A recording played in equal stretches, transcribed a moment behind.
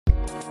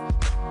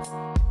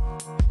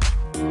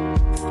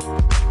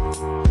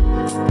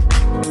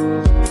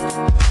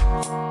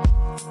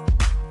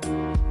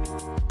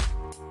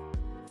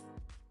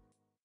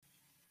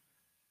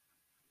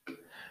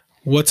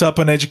What's up,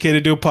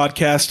 Uneducated Duo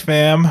podcast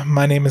fam?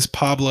 My name is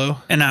Pablo.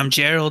 And I'm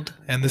Gerald.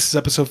 And this is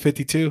episode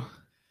 52.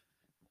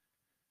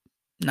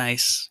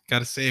 Nice.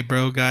 Gotta say,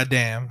 bro,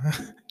 goddamn.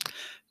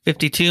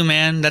 52,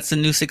 man. That's the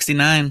new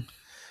 69.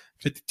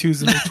 52 is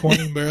the new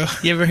 20, bro.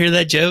 You ever hear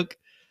that joke?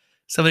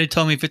 Somebody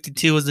told me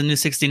 52 was the new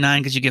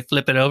 69 because you could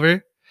flip it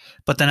over.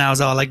 But then I was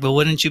all like, but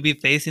wouldn't you be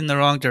facing the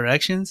wrong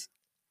directions?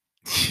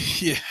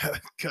 Yeah,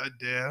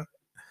 goddamn.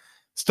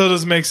 Still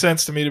doesn't make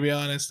sense to me, to be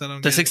honest. I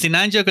don't. The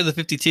 69 joke or the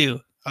 52?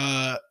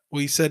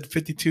 We said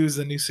 52 is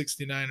the new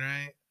 69,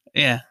 right?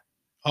 Yeah.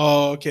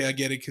 Oh, okay, I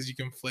get it because you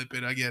can flip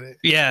it. I get it.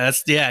 Yeah,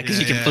 because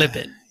you can flip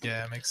it.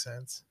 Yeah, it makes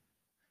sense.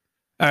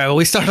 All right, well,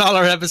 we start all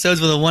our episodes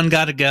with a one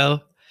gotta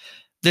go.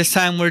 This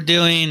time we're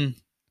doing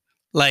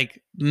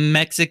like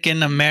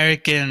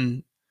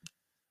Mexican-American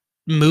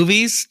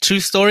movies, true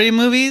story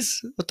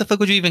movies. What the fuck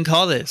would you even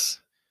call this?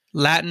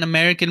 Latin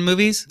American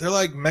movies? They're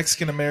like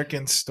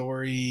Mexican-American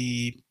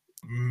story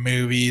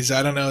movies.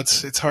 I don't know.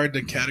 It's hard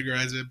to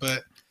categorize it,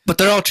 but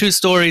they're all true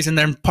stories and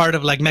they're part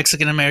of like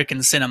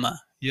Mexican-American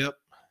cinema. Yep.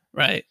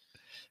 Right.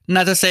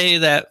 Not to say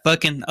that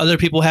fucking other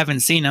people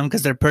haven't seen them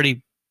because they're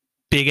pretty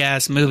big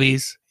ass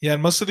movies. Yeah,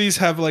 and most of these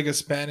have like a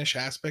Spanish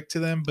aspect to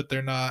them, but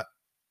they're not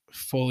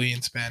fully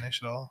in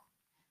Spanish at all.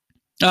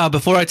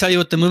 Before I tell you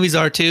what the movies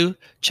are too,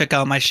 check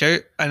out my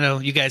shirt. I know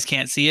you guys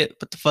can't see it,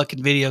 but the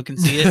fucking video can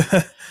see it.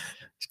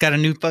 It's got a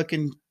new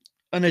fucking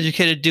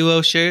Uneducated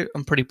Duo shirt.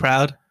 I'm pretty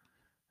proud.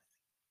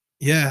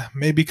 Yeah,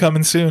 maybe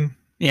coming soon.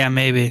 Yeah,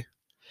 maybe.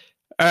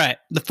 All right.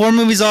 The four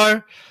movies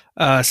are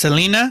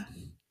Selena,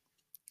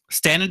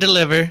 Stand and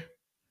Deliver,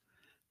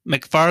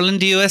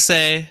 McFarland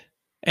USA,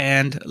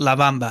 and La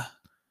Bamba.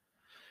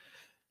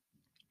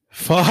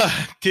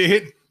 Fuck,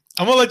 dude.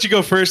 I'm going to let you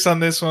go first on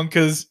this one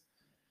because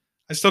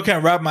I still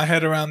can't wrap my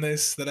head around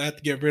this, that I have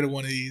to get rid of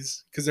one of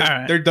these because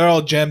they're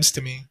all gems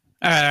to me.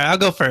 All right, I'll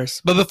go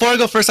first. But before I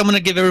go first, I'm going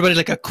to give everybody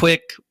like a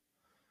quick,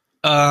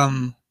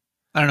 I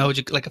don't know,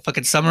 like a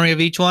fucking summary of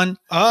each one?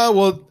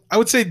 Well, I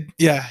would say,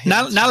 yeah.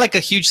 Not like a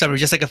huge summary,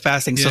 just like a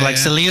fast thing. So like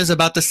Selena's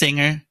about the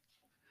singer.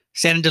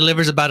 Stand and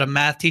Deliver's about a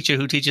math teacher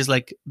who teaches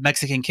like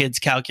Mexican kids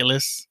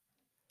calculus.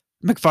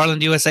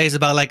 McFarland USA is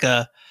about like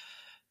a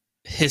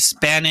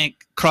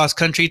Hispanic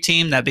cross-country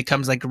team that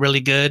becomes like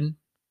really good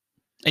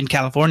in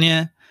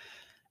California.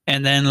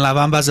 And then La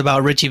Bamba's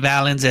about Richie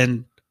Valens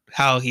and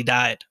how he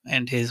died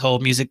and his whole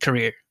music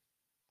career.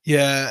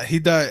 Yeah, he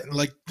died.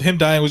 Like him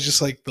dying was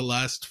just like the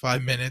last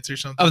 5 minutes or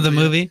something of the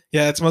movie.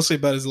 Yeah, it's mostly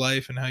about his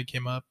life and how he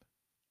came up.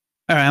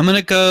 All right, I'm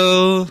gonna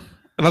go.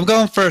 If I'm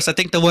going first, I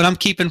think the one I'm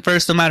keeping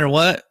first, no matter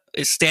what,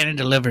 is Stand and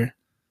Deliver.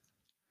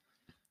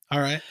 All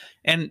right,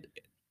 and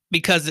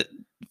because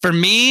for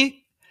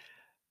me,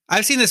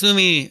 I've seen this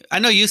movie. I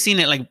know you've seen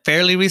it like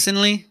fairly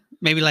recently,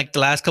 maybe like the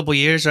last couple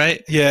years,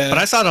 right? Yeah. But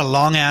I saw it a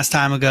long ass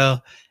time ago,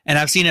 and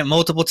I've seen it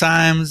multiple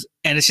times,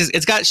 and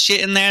it's got shit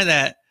in there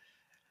that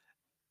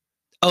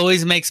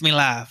always makes me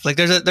laugh. Like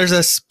there's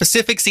a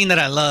specific scene that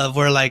I love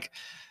where like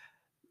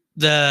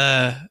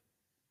there's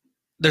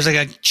like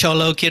a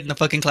cholo kid in the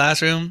fucking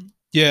classroom.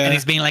 Yeah. And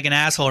he's being like an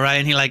asshole, right?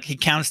 And he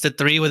counts to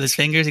 3 with his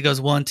fingers. He goes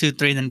 1, 2,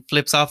 3, and then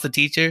flips off the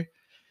teacher.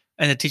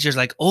 And the teacher's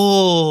like,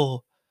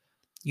 "Oh,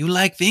 you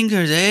like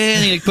fingers, eh?"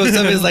 And he puts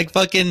up his like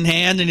fucking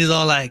hand and he's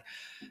all like,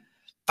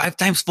 5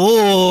 times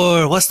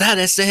 4, what's that?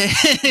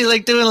 He's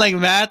like doing like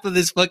math with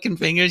his fucking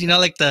fingers, you know,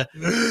 like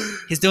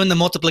he's doing the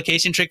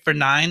multiplication trick for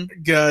 9.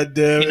 God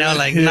damn it. You know,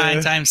 like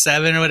 9 times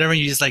 7 or whatever.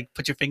 You just like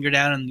put your finger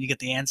down and you get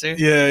the answer.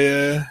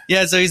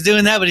 Yeah. So he's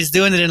doing that, but he's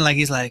doing it in like,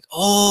 he's like,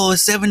 "Oh,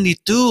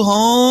 72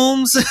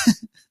 Holmes."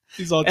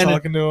 He's all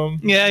talking to him.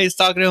 Yeah, he's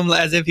talking to him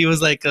as if he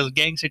was like a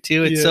gangster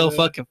too. It's so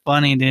fucking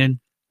funny, dude.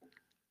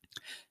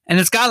 And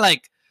it's got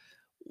like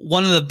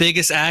one of the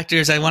biggest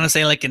actors, I want to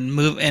say, like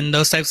in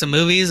those types of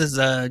movies is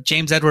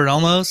James Edward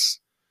Olmos,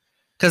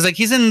 because like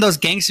he's in those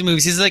gangster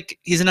movies.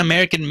 He's in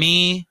American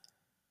Me,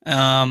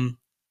 that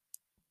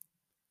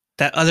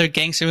other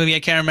gangster movie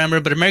I can't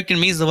remember, but American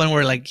Me is the one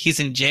where like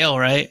he's in jail,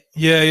 right?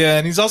 Yeah,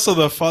 and he's also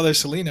the father of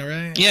Selena,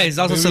 right? Yeah, he's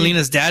also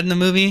Selena's dad in the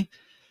movie.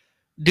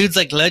 Dude's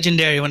like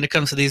legendary when it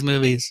comes to these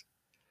movies.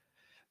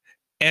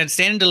 And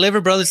Stand and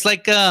Deliver, bro, it's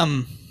like let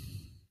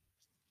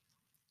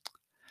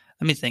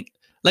me think.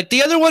 Like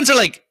the other ones are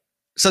like,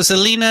 so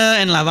Selena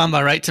and La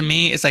Bamba, right? To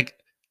me, it's like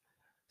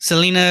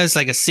Selena is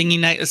like a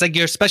singing night. It's like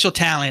your special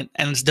talent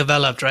and it's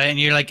developed, right? And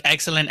you're like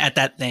excellent at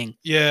that thing.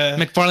 Yeah.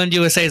 McFarland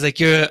USA is like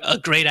you're a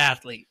great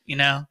athlete, you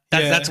know?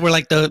 That's where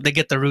like they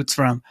get the roots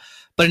from.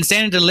 But in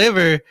Stand and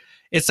Deliver,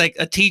 it's like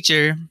a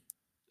teacher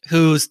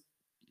who's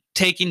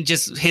taking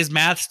just his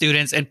math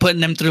students and putting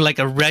them through like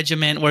a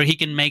regiment where he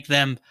can make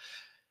them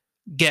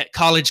get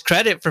college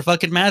credit for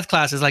fucking math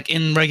classes like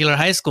in regular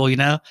high school, you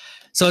know?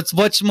 So it's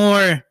much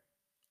more.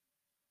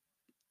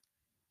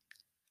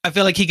 I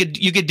feel like you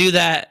could do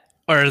that,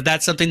 or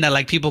that's something that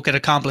like people could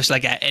accomplish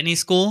like at any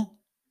school,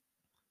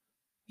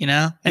 you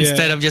know,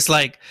 instead of just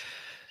like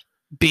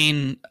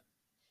being.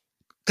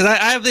 Because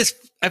I have this.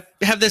 I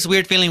have this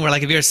weird feeling where,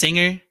 like, if you're a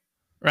singer,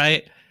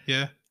 right?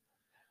 Yeah.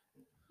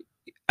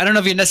 I don't know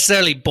if you're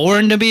necessarily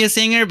born to be a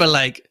singer, but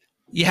like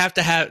you have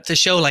to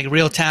show like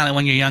real talent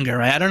when you're younger,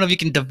 right? I don't know if you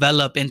can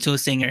develop into a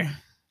singer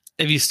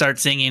if you start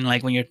singing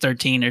like when you're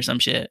 13 or some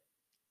shit.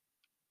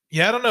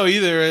 Yeah, I don't know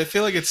either. I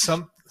feel like it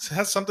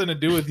has something to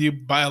do with you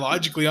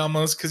biologically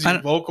almost because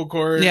your vocal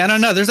cords. Yeah, I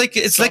don't know. There's like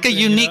it's like a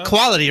unique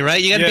quality,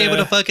 right? You got to be able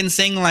to fucking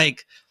sing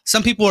like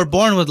some people are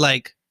born with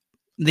like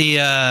the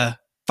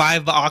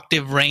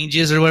 5-octave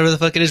ranges or whatever the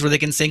fuck it is, where they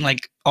can sing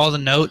like all the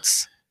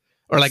notes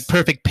or like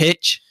perfect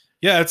pitch.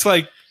 Yeah, it's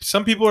like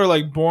some people are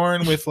like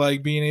born with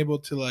like being able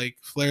to like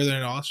flare their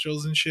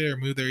nostrils and shit or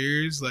move their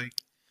ears. Like,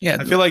 yeah,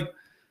 I feel like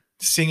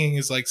singing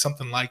is like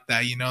something like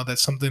that. You know,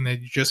 that's something that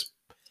you're just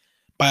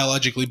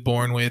biologically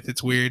born with.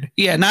 It's weird.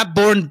 Yeah, not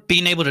born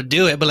being able to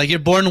do it, but like you're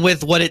born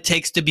with what it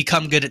takes to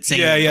become good at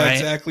singing. Yeah, right?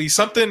 Exactly.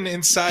 Something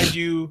inside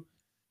you,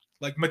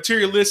 like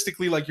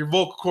materialistically, like your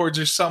vocal cords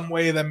or some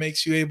way that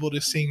makes you able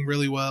to sing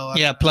really well.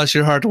 Yeah, plus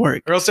your hard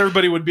work. Or else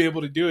everybody would be able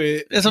to do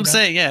it. That's what I'm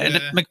saying, yeah. And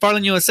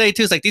McFarlane USA,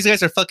 too, is like, these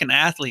guys are fucking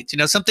athletes. You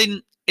know,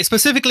 something,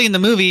 specifically in the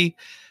movie,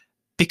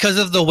 because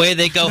of the way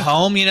they go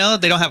home, you know,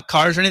 they don't have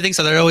cars or anything,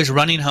 so they're always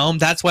running home.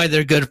 That's why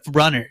they're good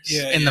runners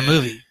in the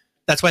movie.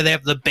 That's why they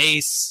have the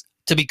base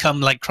to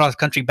become, like,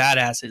 cross-country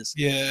badasses.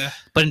 Yeah.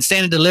 But in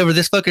Stand and Deliver,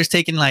 this fucker's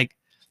taking, like,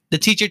 the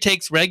teacher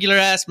takes regular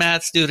ass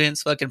math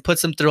students, fucking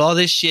puts them through all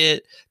this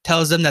shit,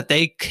 tells them that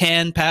they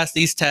can pass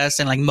these tests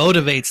and like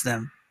motivates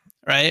them.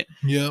 Right.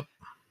 Yep.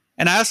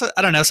 And I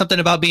don't know, something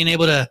about being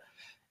able to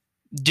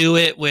do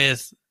it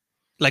with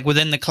like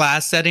within the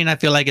class setting, I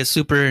feel like is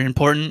super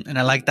important. And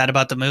I like that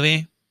about the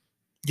movie.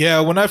 Yeah.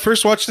 When I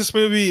first watched this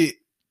movie,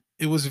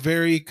 it was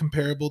very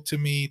comparable to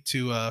me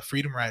to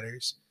Freedom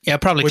Riders. Yeah,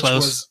 probably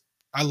close.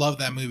 I love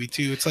that movie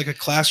too. It's like a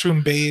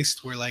classroom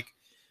based where like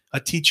a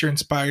teacher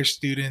inspires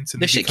students.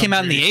 And this shit came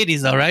out in the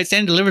 80s though, right?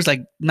 Stand and Deliver's like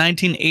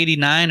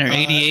 1989 or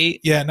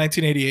 88. Yeah,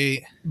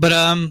 1988. But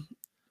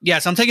yeah,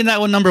 so I'm taking that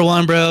one number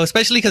one, bro.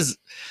 Especially because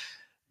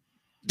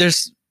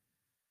there's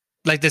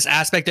like this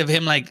aspect of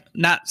him like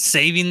not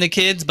saving the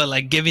kids, but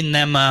like giving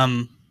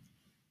them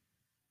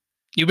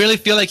you really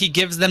feel like he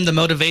gives them the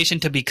motivation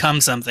to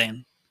become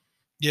something.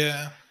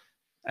 Yeah.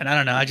 And I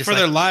don't know, I just for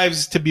their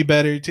lives to be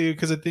better too,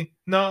 because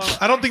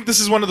I don't think this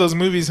is one of those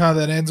movies, huh,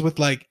 that ends with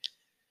like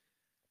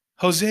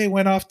Jose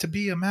went off to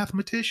be a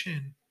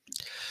mathematician.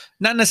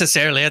 Not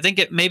necessarily. I think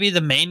it maybe the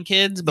main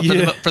kids, but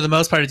for the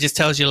most part, it just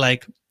tells you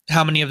like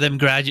how many of them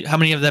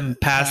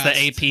passed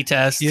the AP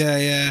test.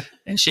 Yeah.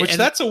 And shit. Which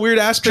that's a weird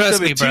aspect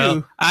of it too.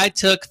 Bro, I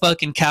took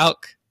fucking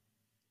calc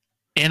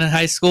in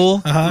high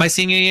school my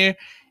senior year,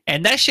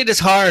 and that shit is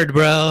hard,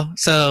 bro.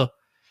 So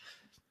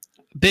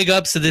big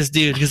ups to this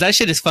dude because that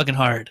shit is fucking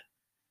hard.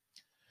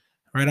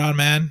 Right on,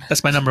 man.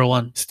 That's my number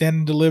one. Stand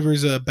and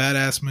Deliver's a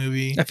badass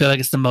movie. I feel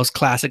like it's the most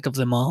classic of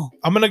them all.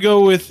 I'm going to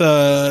go with,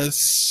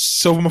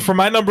 so for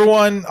my number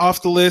one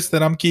off the list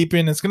that I'm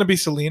keeping, it's going to be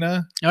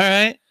Selena. All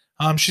right.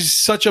 She's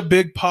such a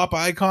big pop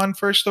icon,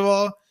 first of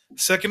all.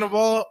 Second of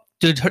all,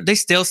 dude, they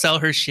still sell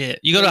her shit.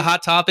 You go to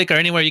Hot Topic or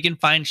anywhere, you can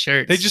find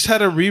shirts. They just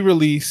had a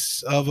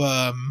re-release of,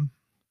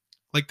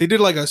 like they did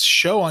like a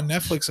show on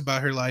Netflix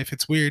about her life.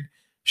 It's weird.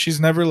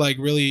 She's never like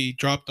really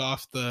dropped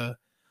off the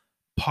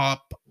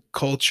pop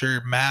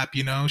culture map,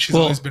 you know. She's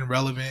always been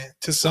relevant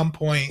to some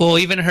point. Well,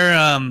 even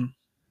her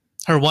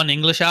one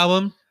English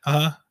album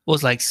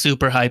was like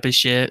super hype as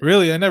shit.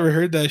 Really? I never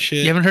heard that shit.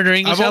 You haven't heard her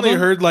English album? I've only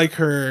heard like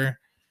her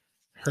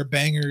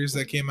bangers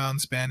that came out in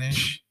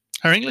Spanish.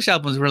 Her English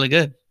album was really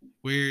good.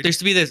 Weird. There used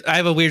to be this, I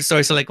have a weird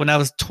story. So like when I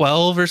was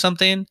 12 or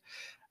something,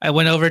 I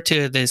went over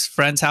to this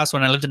friend's house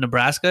when I lived in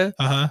Nebraska,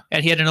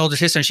 and he had an older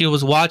sister, and she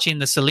was watching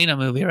the Selena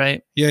movie,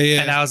 right?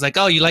 Yeah. And I was like,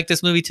 "Oh, you like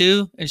this movie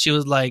too?" And she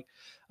was like,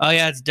 "Oh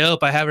yeah, it's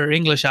dope. I have her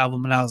English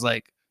album." And I was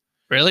like,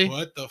 "Really?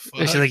 What the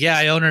fuck?" And she's like, "Yeah,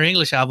 I own her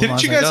English album."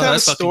 Didn't you guys have a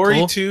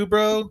story too,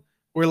 bro?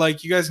 Where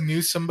like you guys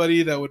knew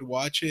somebody that would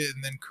watch it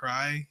and then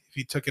cry if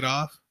you took it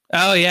off?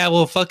 Oh yeah,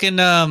 well fucking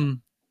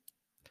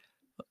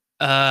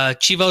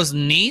Chivo's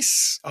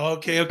niece,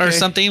 or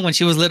something. When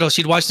she was little,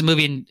 she'd watch the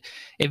movie, and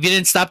if you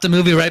didn't stop the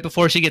movie right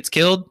before she gets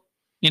killed,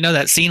 you know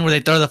that scene where they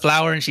throw the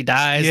flower and she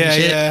dies. Yeah, and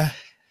shit? Yeah.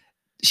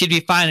 She'd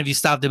be fine if you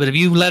stopped it, but if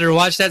you let her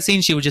watch that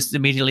scene, she would just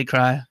immediately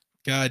cry.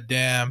 God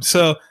damn.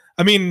 So,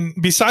 I mean,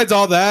 besides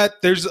all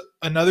that, there's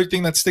another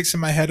thing that sticks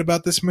in my head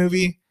about this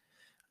movie.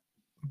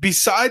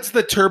 Besides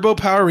the Turbo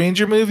Power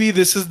Ranger movie,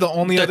 this is the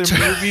only other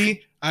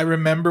movie I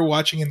remember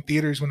watching in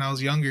theaters when I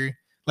was younger,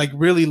 like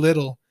really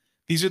little.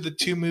 These are the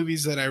two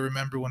movies that I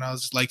remember when I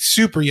was like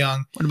super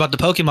young. What about the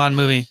Pokemon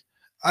movie?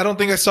 I don't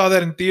think I saw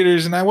that in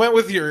theaters. And I went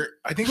with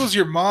I think it was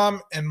your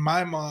mom and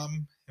my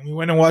mom. And we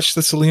went and watched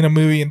the Selena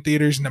movie in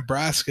theaters in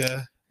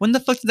Nebraska. When the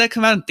fuck did that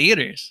come out in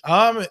theaters?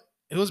 It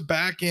was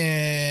back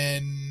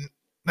in...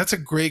 That's a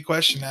great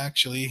question,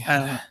 actually.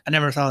 I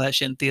never saw that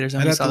shit in theaters.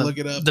 I'd have to look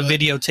it up. The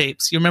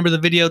videotapes. You remember the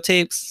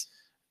videotapes?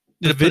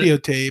 The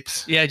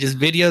videotapes. Yeah, just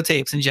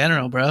videotapes in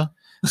general, bro.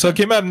 So it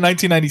came out in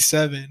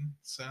 1997.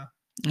 So...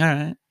 All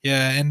right.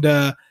 Yeah, and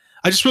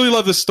I just really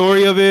love the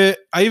story of it.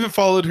 I even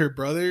followed her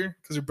brother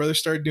because her brother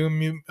started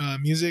doing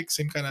music,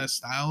 same kind of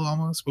style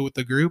almost, but with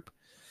the group.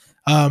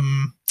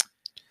 And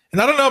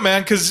I don't know,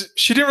 man, because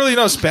she didn't really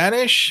know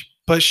Spanish,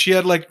 but she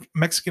had like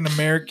Mexican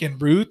American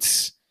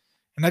roots,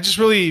 and I just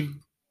really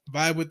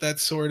vibe with that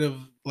sort of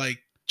like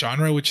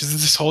genre, which is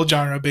this whole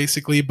genre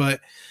basically.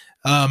 But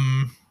I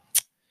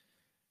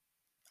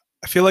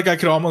feel like I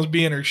could almost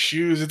be in her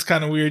shoes. It's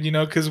kind of weird,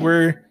 because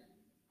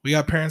we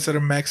got parents that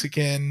are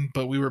Mexican,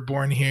 but we were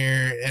born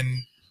here, and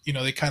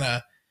they kind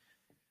of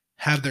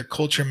have their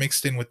culture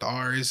mixed in with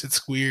ours.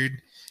 It's weird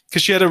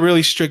because she had a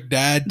really strict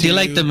dad. Do you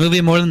like the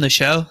movie more than the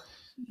show?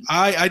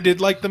 I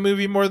did like the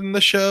movie more than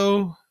the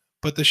show,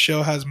 but the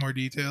show has more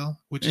detail,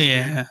 which is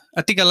weird.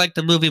 I think I like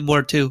the movie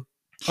more too.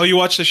 Oh, you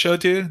watched the show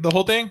too? The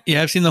whole thing?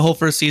 Yeah, I've seen the whole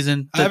first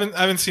season. I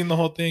haven't seen the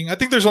whole thing. I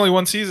think there's only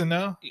one season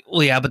now.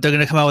 Well, yeah, but they're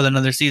gonna come out with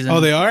another season. Oh,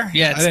 they are?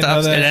 Yeah, it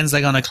stops. It ends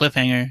like on a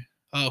cliffhanger.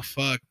 Oh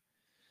fuck.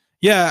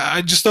 Yeah,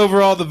 I just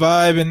overall the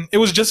vibe, and it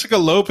was Jessica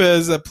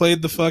Lopez that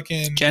played the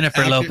fucking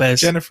Jennifer Lopez.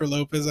 Jennifer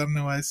Lopez. I don't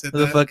know why I said Who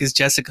that. the fuck is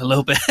Jessica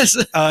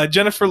Lopez?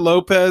 Jennifer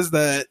Lopez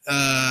that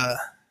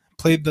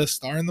played the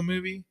star in the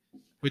movie,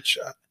 which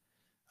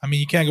I mean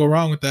you can't go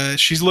wrong with that.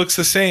 She looks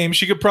the same.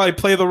 She could probably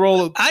play the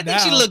role. I think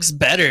she looks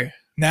better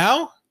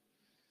now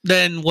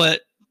than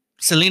what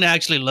Selena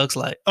actually looks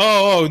like.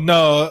 Oh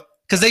no.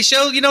 Because they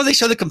show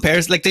the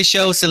comparison. Like, they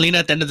show Selena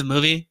at the end of the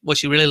movie, what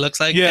she really looks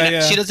like.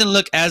 Yeah, She doesn't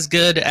look as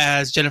good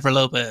as Jennifer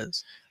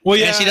Lopez. Well,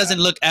 yeah. And she doesn't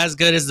look as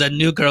good as the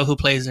new girl who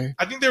plays her.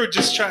 I think they were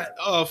just trying.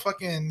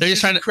 They're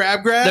just trying to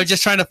crab grab. They're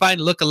just trying to find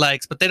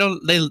lookalikes, but they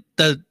don't.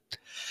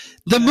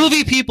 The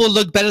movie people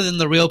look better than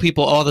the real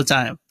people all the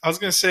time. I was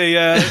gonna say,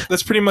 yeah,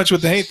 that's pretty much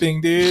with anything,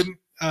 dude.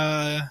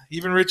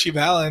 Even Richie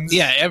Valens.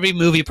 Yeah, every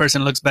movie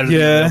person looks better than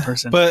the real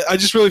person. But I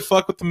just really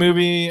fuck with the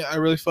movie. I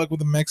really fuck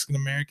with the Mexican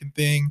American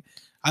thing.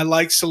 I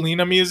like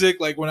Selena music.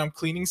 Like, when I'm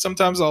cleaning,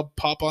 sometimes I'll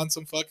pop on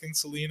some fucking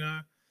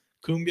Selena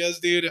cumbias,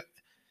 dude.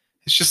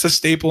 It's just a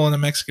staple in a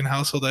Mexican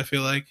household, I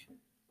feel like.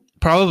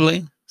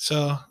 Probably.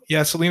 So,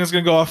 yeah, Selena's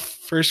going to go off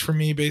first for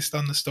me based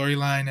on the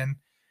storyline and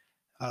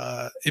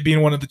it being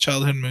one of the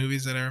childhood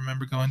movies that I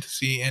remember going to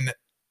see in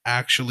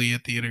actually a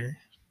theater.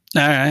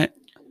 All right.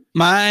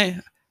 My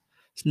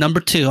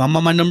number 2. I'm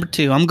on my number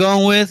 2. I'm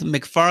going with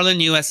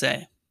McFarlane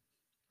USA.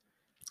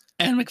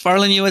 And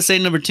McFarlane USA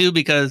number 2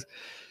 because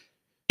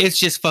it's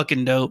just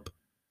fucking dope.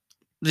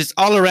 Just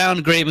all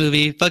around great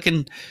movie.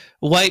 Fucking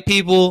white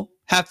people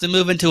have to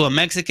move into a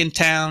Mexican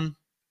town,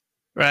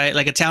 right?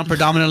 Like a town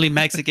predominantly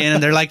Mexican,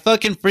 and they're like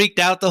fucking freaked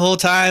out the whole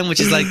time, which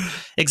is like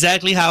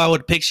exactly how I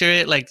would picture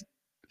it. Like,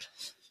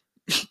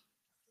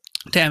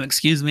 damn,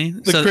 excuse me.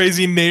 The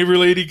crazy neighbor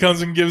lady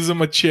comes and gives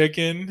them a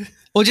chicken.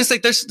 Well, just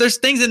like there's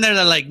things in there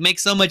that like make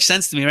so much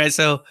sense to me, right?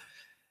 So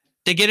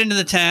they get into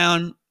the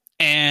town,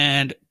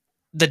 and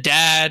the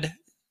dad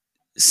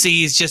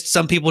sees just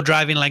some people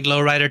driving like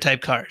lowrider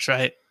type cars,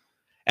 right?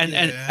 And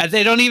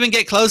they don't even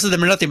get close to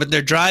them or nothing, but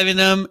they're driving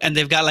them, and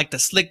they've got like the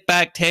slick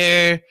backed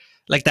hair,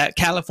 like that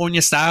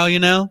California style,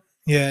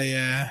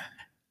 Yeah.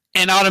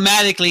 And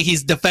automatically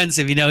he's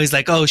defensive, He's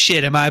like, oh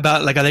shit, am I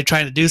about, like, are they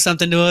trying to do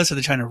something to us? Are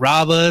they trying to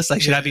rob us?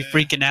 Like, should I be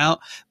freaking out?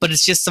 But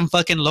it's just some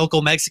fucking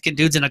local Mexican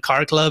dudes in a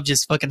car club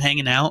just fucking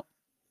hanging out.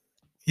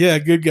 Yeah,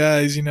 good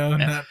guys,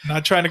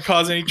 not trying to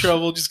cause any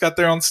trouble, just got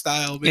their own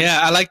style. Basically.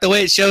 Yeah, I like the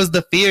way it shows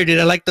the fear, dude.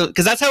 I like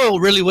because that's how it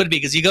really would be.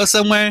 Because you go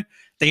somewhere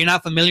that you're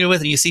not familiar with,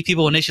 and you see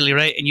people initially,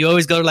 right? And you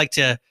always go like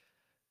to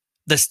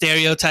the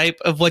stereotype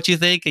of what you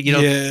think, and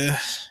yeah.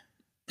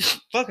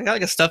 Fuck, I got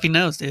like a stuffy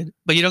nose, dude.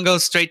 But you don't go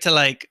straight to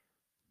like.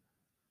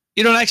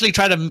 You don't actually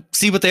try to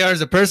see what they are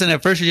as a person.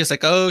 At first, you're just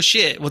like, oh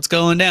shit, what's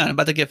going down? I'm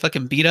about to get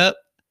fucking beat up.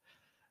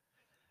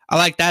 I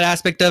like that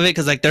aspect of it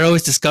because like they're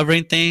always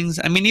discovering things.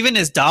 I mean, even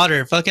his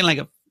daughter, fucking like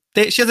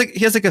he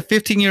has like a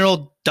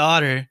 15-year-old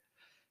daughter,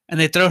 and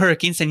they throw her a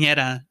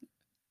quinceañera,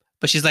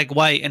 but she's like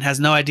white and has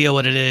no idea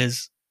what it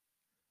is.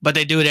 But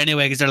they do it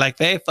anyway because they're like,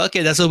 hey, fuck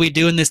it, that's what we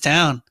do in this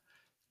town.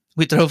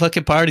 We throw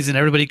fucking parties and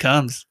everybody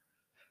comes.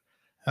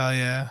 Oh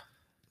yeah.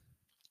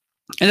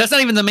 And that's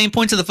not even the main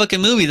points of the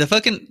fucking movie.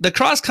 The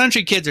cross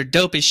country kids are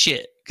dope as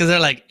shit because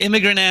they're like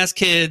immigrant ass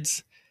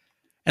kids.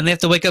 And they have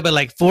to wake up at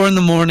like 4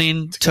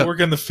 a.m. to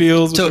work in the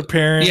fields with their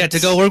parents. Yeah, to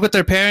go work with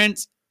their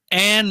parents.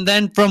 And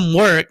then from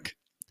work,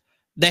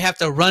 they have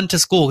to run to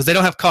school because they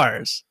don't have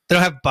cars. They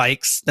don't have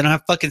bikes. They don't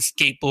have fucking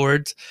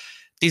skateboards.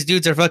 These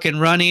dudes are fucking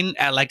running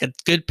at like a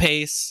good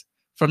pace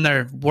from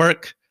their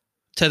work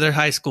to their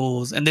high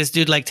schools. And this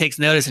dude like takes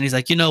notice and he's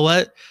like, you know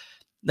what?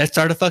 Let's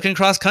start a fucking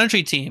cross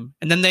country team.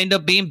 And then they end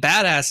up being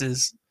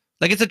badasses.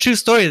 Like, it's a true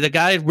story. The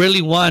guy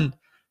really won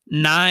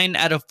 9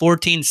 out of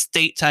 14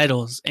 state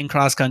titles in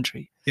cross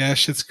country. Yeah,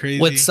 shit's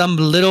crazy. With some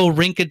little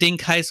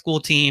rink-a-dink high school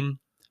team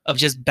of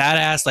just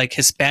badass, like,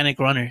 Hispanic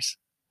runners.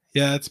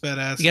 Yeah, it's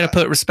badass. You gotta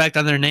put respect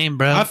on their name,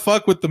 bro. I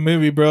fuck with the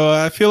movie, bro.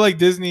 I feel like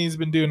Disney's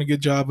been doing a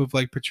good job of,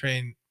 like,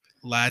 portraying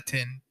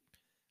Latin,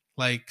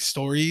 like,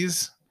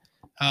 stories.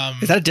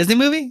 Is that a Disney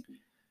movie?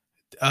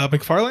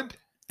 McFarlane?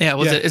 Yeah,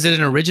 is it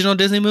an original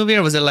Disney movie,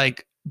 or was it,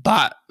 like,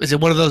 bought? Is it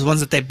one of those ones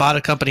that they bought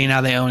a company and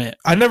now they own it?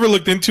 I never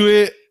looked into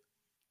it,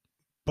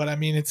 but I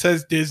mean, it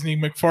says Disney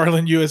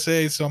McFarlane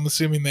USA, so I'm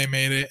assuming they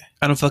made it.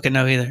 I don't fucking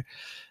know either.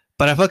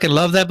 But I fucking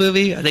love that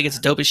movie. I think it's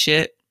dope as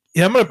shit.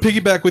 Yeah, I'm gonna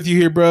piggyback with you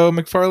here, bro.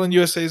 McFarlane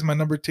USA is my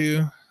number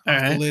 2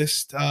 on the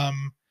list.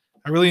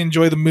 I really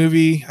enjoy the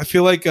movie. I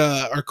feel like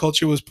our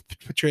culture was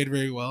portrayed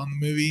very well in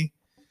the movie,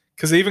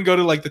 because they even go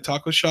to like the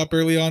taco shop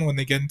early on when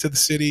they get into the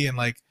city and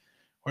like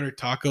order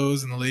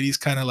tacos, and the lady's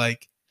kind of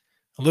like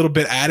a little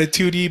bit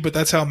attitudey, but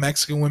that's how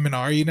Mexican women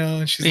are, you know.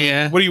 And she's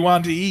like, "What do you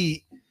want to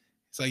eat?"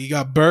 It's like, "You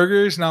got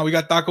burgers? No, we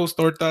got tacos,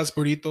 tortas,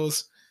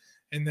 burritos."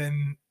 And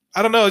then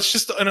I don't know. It's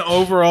just an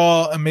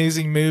overall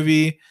amazing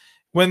movie.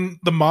 When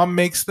the mom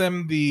makes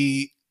them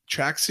the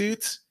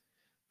tracksuits,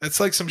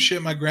 that's like some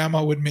shit my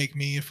grandma would make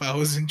me if I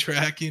was in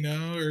track, you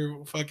know,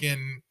 or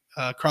fucking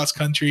cross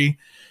country.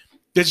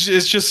 It's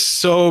just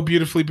so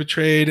beautifully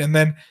portrayed. And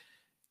then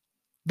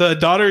the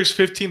daughter's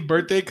 15th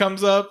birthday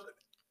comes up,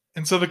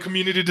 and so the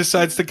community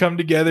decides to come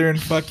together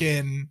and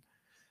fucking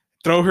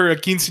throw her a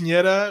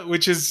quinceañera,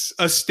 which is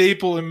a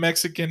staple in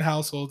Mexican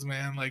households,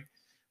 man. Like,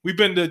 we've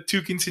been to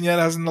 2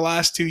 quinceañeras in the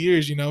last 2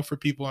 years, you know, for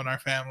people in our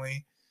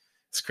family.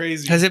 It's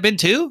crazy. Has it been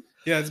 2?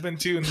 Yeah, it's been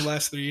 2 in the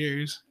last 3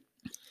 years.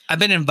 I've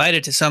been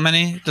invited to so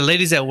many. The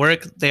ladies at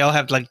work, they all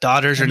have like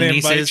daughters or they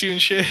nieces. Invite you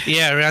and shit.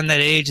 Yeah, around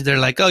that age, they're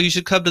like, "Oh, you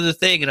should come to the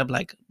thing," and I'm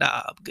like,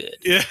 "Nah, I'm good."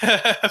 Yeah,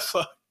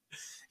 fuck.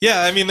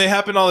 Yeah. I mean, they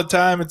happen all the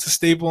time. It's a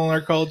staple in our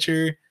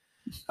culture.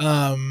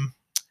 And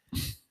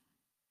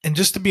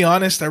just to be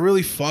honest, I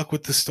really fuck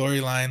with the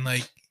storyline.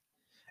 Like,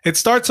 it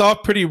starts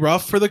off pretty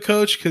rough for the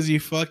coach because he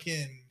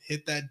fucking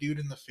hit that dude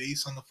in the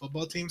face on the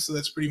football team, so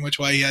that's pretty much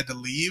why he had to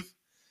leave.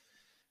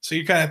 So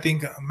you kind of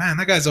think, oh, man,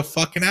 that guy's a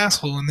fucking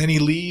asshole. And then he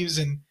leaves,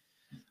 and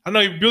I don't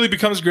know, he really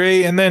becomes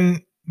great. And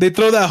then they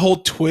throw that whole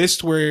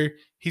twist where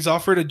he's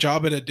offered a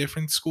job at a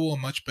different school, a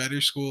much better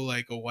school,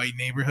 like a white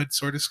neighborhood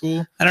sort of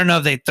school. I don't know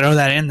if they throw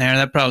that in there.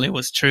 That probably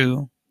was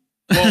true.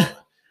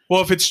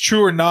 Well, if it's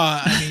true or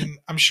not, I mean,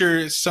 I'm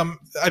sure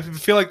I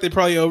feel like they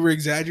probably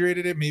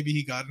over-exaggerated it. Maybe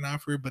he got an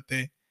offer, but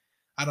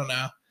I don't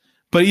know.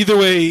 But either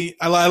way,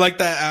 I like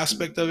that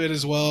aspect of it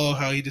as well,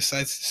 how he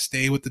decides to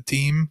stay with the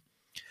team.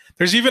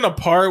 There's even a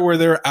part where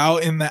they're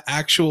out in the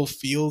actual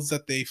fields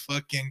that they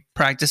fucking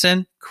practice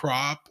in,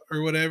 crop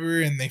or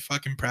whatever, and they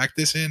fucking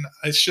practice in.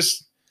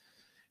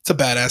 It's a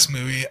badass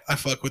movie. I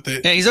fuck with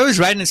it. Yeah, he's always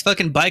riding his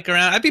fucking bike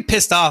around. I'd be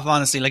pissed off,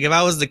 honestly. Like, if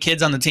I was the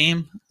kids on the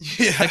team.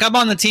 Yeah. Like, I'm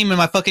on the team and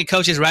my fucking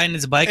coach is riding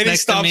his bike and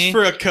next to me. he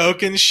stops for a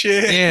Coke and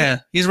shit. Yeah.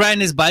 He's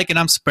riding his bike and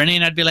I'm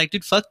sprinting. I'd be like,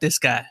 dude, fuck this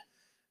guy.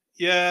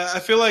 Yeah,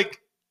 I feel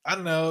like, I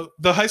don't know.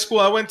 The high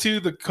school I went to,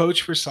 the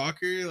coach for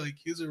soccer, like,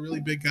 he was a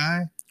really big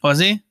guy. Was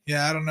he?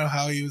 Yeah, I don't know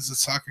how he was a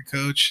soccer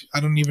coach.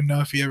 I don't even know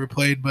if he ever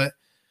played, but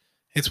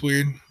it's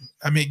weird.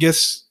 I mean, I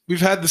guess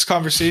we've had this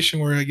conversation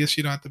where I guess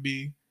you don't have to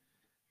be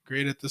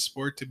great at the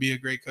sport to be a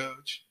great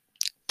coach.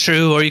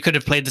 True, or you could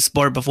have played the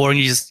sport before and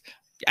you just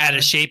out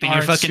of shape in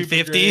your fucking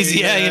 50s. Great,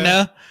 yeah, you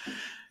know?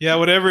 Yeah,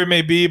 whatever it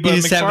may be. But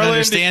McFarlane,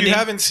 if you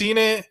haven't seen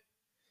it,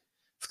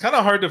 it's kind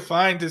of hard to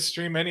find to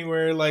stream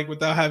anywhere, like,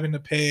 without having to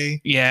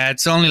pay. Yeah,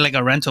 it's only like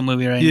a rental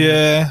movie right now.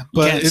 Yeah,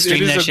 but it is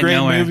a great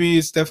movie.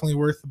 It's definitely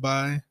worth the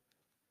buy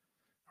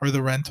or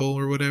the rental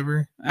or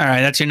whatever. All right,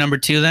 that's your number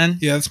 2 then?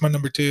 Yeah, that's my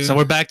number 2. So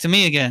we're back to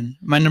me again.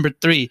 My number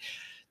 3.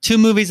 2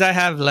 movies I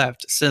have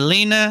left,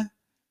 Selena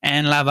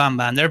and La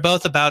Bamba, and they're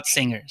both about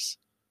singers.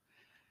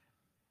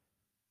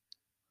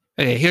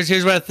 Okay, here's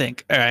what I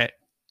think. All right.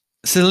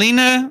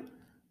 Selena,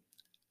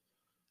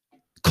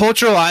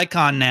 cultural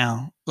icon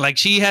now. Like,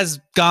 she has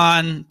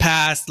gone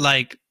past,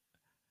 like,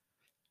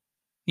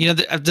 you know,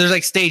 there's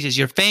like stages.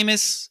 You're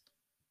famous,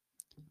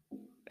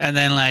 and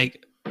then,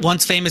 like,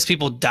 once famous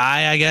people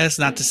die, I guess,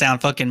 not to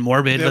sound fucking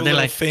morbid, but they're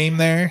like fame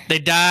there. They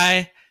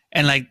die,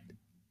 and like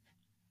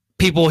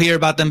people hear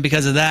about them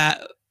because of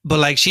that. But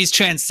like, she's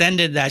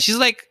transcended that. She's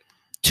like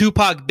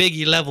Tupac,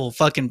 Biggie level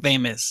fucking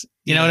famous.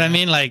 You know what I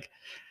mean? Like,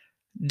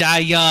 die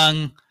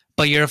young,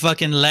 but you're a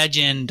fucking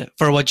legend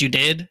for what you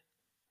did.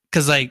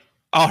 Cause like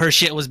all her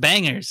shit was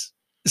bangers.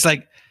 It's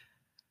like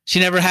she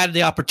never had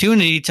the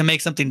opportunity to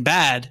make something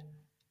bad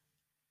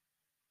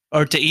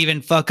or to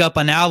even fuck up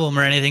an album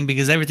or anything,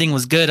 because everything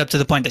was good up to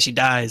the point that she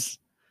dies.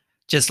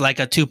 Just like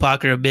a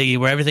Tupac or a Biggie,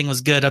 where everything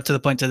was good up to the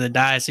point that they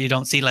die. So you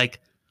don't see like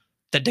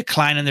the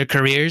decline in their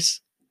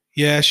careers.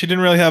 Yeah, she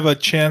didn't really have a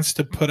chance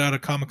to put out a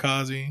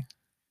Kamikaze.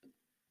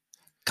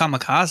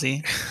 Kamikaze?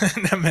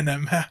 An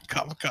Eminem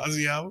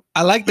Kamikaze album.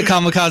 I like the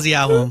Kamikaze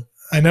album.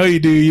 I know you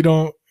do. You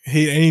don't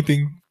hate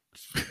anything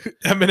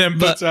Eminem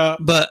puts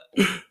out. But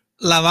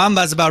La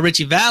Bamba is about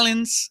Richie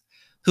Valens,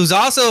 who's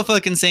also a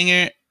fucking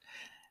singer.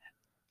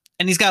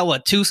 And he's got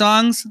what, 2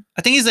 songs?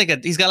 I think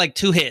he's got like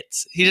 2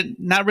 hits. He did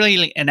not really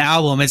like an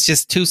album. It's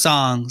just 2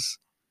 songs.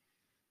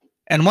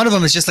 And one of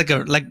them is just like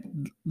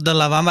the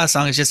La Bamba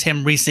song is just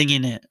him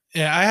re-singing it.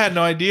 Yeah, I had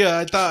no idea.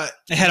 I thought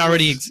it had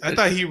already. I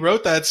thought he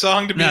wrote that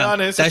song. To be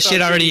honest, that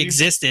shit already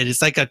existed.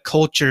 It's like a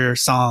culture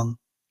song.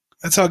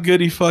 That's how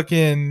good he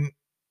fucking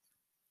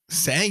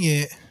sang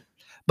it.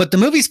 But the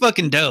movie's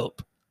fucking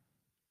dope.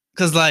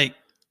 Cause like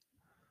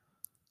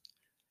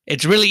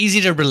it's really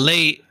easy to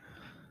relate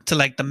to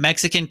like the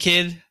Mexican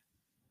kid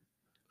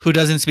who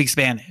doesn't speak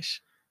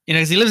Spanish. You know,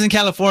 because he lives in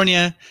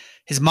California.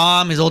 His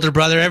mom, his older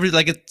brother,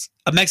 it's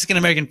a Mexican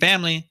American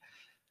family,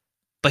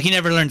 but he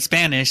never learned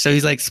Spanish, so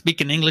he's like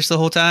speaking English the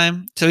whole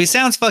time. So he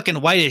sounds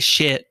fucking white as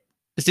shit.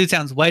 This dude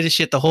sounds white as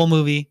shit the whole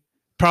movie,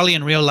 probably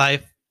in real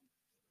life.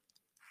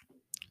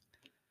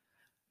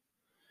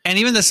 And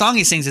even the song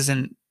he sings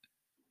isn't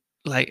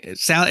like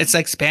it's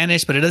like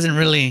Spanish, but it doesn't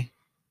really.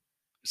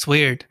 It's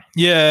weird.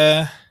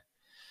 Yeah,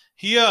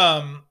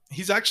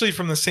 he's actually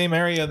from the same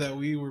area that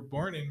we were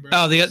born in, bro.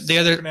 Oh, the other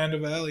San Fernando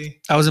Valley.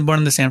 I wasn't born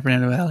in the San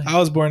Fernando Valley. I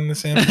was born in the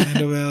San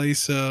Fernando Valley,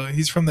 so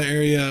he's from the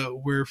area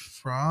we're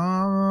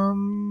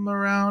from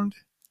around.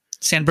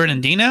 San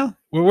Bernardino?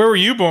 Where were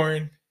you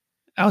born?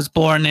 I was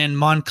born in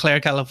Montclair,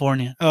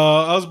 California.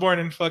 Oh, I was born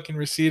in fucking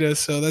Reseda,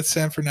 so that's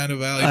San Fernando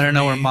Valley. I don't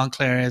know where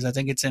Montclair is. I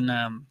think it's in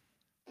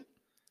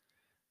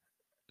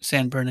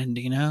San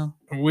Bernardino.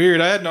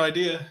 Weird. I had no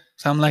idea.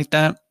 Something like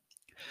that.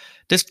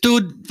 This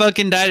dude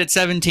fucking died at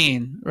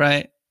 17,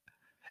 right?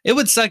 It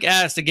would suck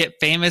ass to get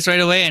famous right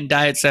away and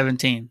die at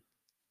 17.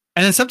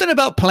 And then something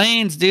about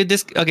planes, dude.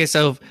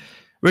 So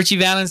Richie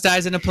Valens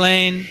dies in a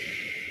plane.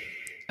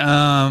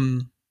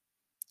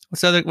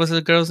 What's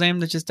the girl's name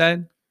that just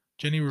died?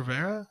 Jenny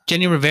Rivera?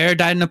 Jenny Rivera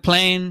died in a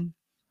plane.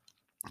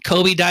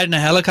 Kobe died in a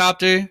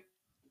helicopter.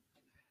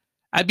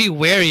 I'd be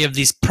wary of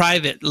these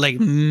private, like,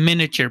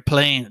 miniature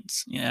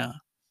planes, you know?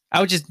 I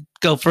would just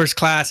go first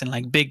class in,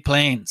 like, big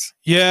planes.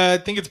 Yeah,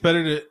 I think it's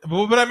better to...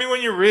 But I mean,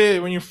 when you're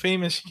rich, when you're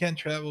famous, you can't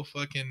travel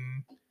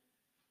fucking...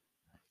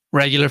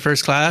 Regular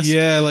first class?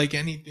 Yeah, like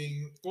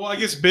anything. Well, I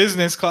guess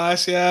business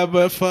class, yeah,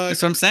 but fuck.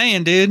 That's what I'm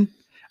saying, dude.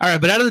 All right,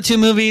 but out of the two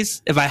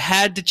movies, if I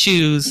had to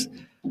choose,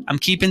 I'm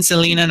keeping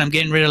Selena and I'm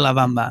getting rid of La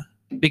Bamba.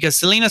 Because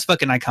Selena's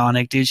fucking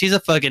iconic, dude. She's a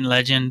fucking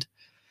legend.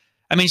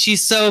 I mean,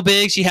 she's so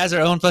big. She has her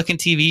own fucking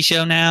TV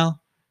show now.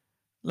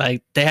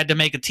 Like, they had to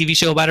make a TV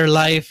show about her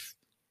life.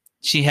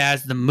 She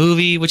has the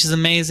movie, which is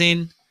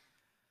amazing.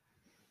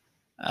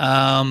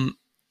 I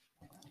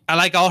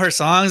like all her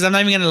songs. I'm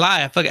not even gonna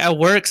lie. At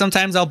work,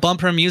 sometimes I'll bump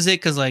her music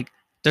because like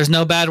there's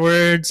no bad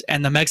words,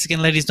 and the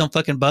Mexican ladies don't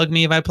fucking bug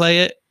me if I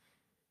play it.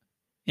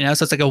 You know,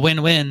 so it's like a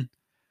win-win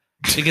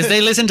because they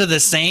listen to the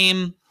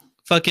same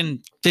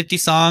fucking 50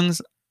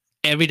 songs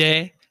every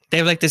day. They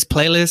have like this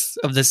playlist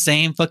of the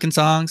same fucking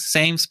songs,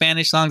 same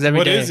Spanish songs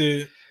every day. What is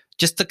it?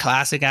 Just the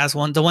classic ass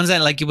one, the ones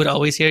that like you would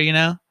always hear, you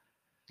know.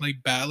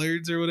 Like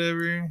ballads or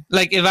whatever.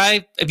 Like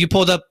if you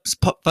pulled up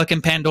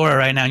fucking Pandora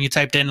right now and you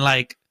typed in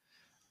like,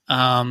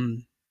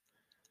 música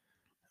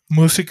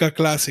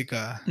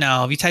clásica.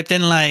 No, if you typed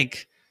in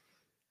like,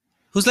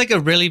 who's like a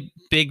really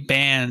big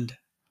band?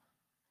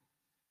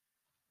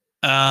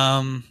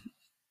 I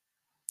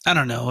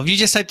don't know. If you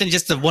just typed in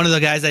just one of the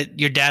guys that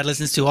your dad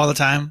listens to all the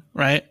time,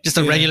 right? Just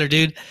a regular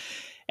dude,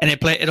 and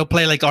it'll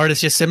play like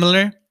artists just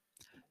similar.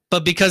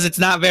 But because it's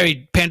not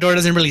Pandora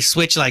doesn't really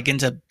switch like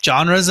into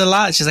genres a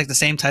lot. It's just like the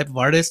same type of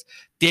artist.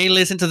 They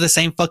listen to the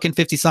same fucking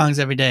 50 songs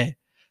every day.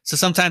 So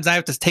sometimes I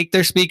have to take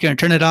their speaker and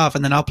turn it off,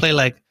 and then I'll play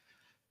like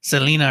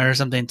Selena or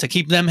something to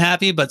keep them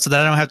happy, but so that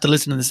I don't have to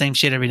listen to the same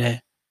shit every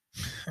day.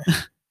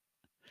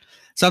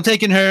 So I'm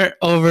taking her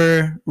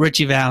over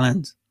Richie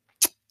Valens.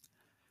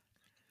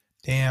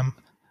 Damn.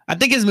 I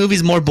think his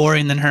movie's more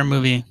boring than her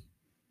movie.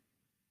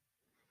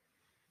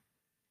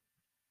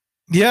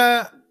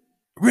 Yeah.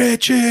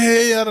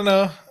 Richie, I don't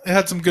know. It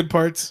had some good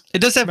parts. It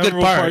does have good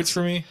parts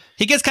for me.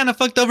 He gets kind of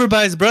fucked over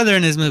by his brother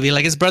in his movie.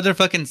 Like his brother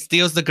fucking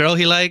steals the girl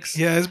he likes.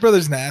 Yeah, his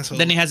brother's an asshole.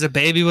 Then he has a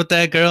baby with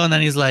that girl, and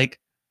then he's like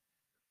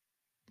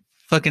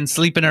fucking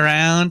sleeping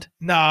around.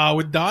 Nah,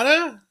 with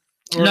Donna?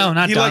 Or no,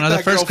 not Donna.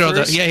 The first girl.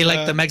 Yeah, he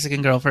liked the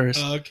Mexican girl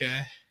first.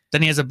 Okay.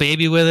 Then he has a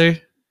baby with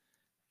her.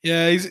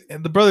 Yeah,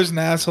 the brother's an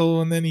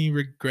asshole, and then he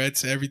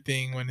regrets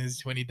everything when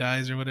he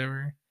dies or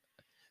whatever.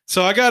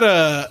 So I got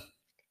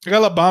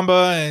La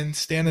Bamba and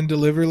Stand and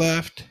Deliver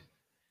left.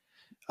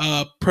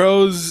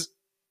 Pros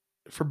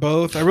for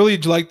both. I really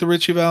like the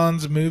Richie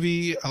Valens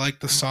movie. I like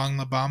the song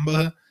La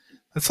Bamba.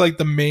 That's like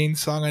the main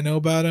song I know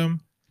about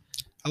him.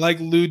 I like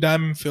Lou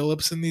Diamond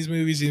Phillips in these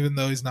movies, even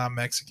though he's not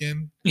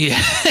Mexican.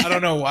 Yeah. I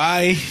don't know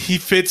why. He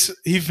fits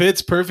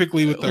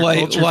perfectly with their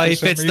culture. Why he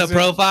fits the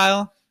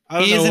profile?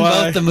 He is in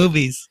both the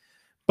movies.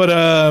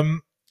 But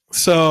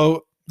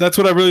so that's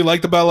what I really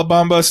liked about La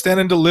Bamba. Stand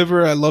and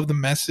Deliver. I love the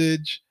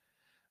message.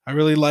 I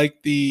really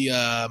like the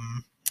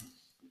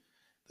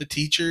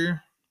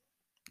teacher,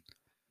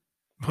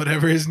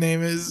 whatever his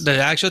name is. The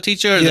actual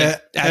teacher? Or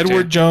the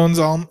Edward James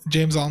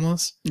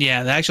Olmos.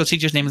 Yeah, the actual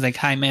teacher's name is like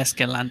Jaime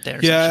Escalante.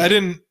 I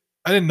didn't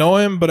know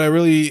him, but I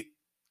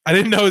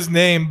didn't know his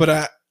name,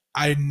 but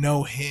I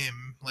know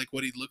him, like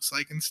what he looks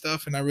like and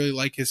stuff, and I really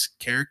like his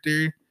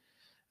character.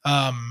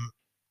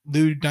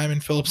 Lou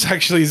Diamond Phillips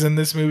actually is in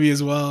this movie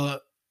as well.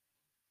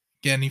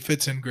 Again, he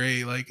fits in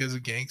great, like as a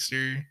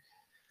gangster.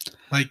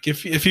 Like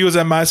if he was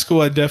at my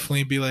school, I'd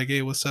definitely be like,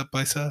 "Hey, what's up,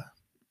 Paisa?"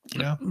 You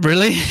know?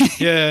 Really?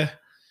 Yeah.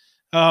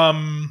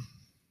 The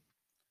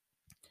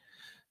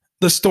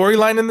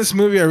storyline in this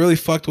movie I really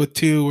fucked with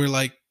too, where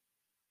like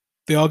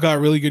they all got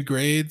really good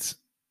grades,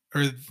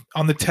 or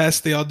on the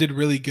test they all did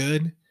really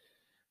good.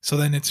 So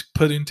then it's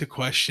put into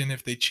question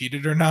if they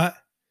cheated or not.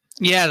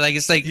 Yeah, like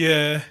it's like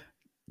the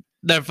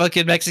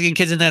fucking Mexican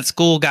kids in that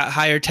school got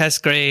higher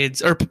test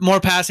grades or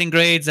more passing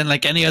grades than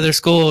like any other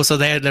school. So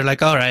they're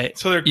like, all right.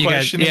 So they're you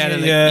questioning guys,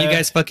 it, like, you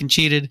guys fucking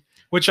cheated.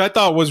 Which I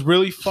thought was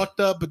really fucked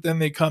up, but then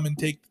they come and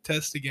take the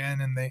test again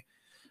and they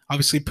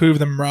obviously prove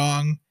them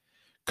wrong.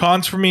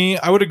 Cons for me,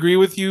 I would agree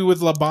with you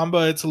with La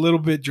Bamba. It's a little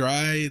bit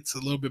dry. It's a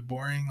little bit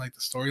boring, like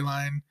the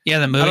storyline. Yeah,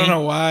 the movie. I don't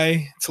know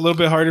why. It's a little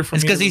bit harder for me.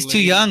 It's because he's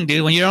too young,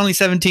 dude. When you're only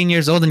 17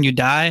 years old and you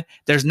die,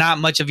 there's not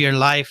much of your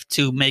life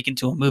to make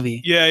into a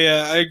movie.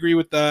 Yeah, I agree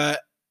with that.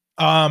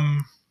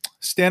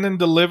 Stand and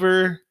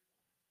Deliver.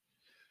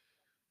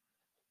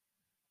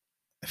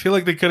 I feel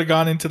like they could have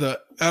gone into the.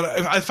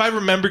 If I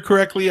remember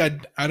correctly,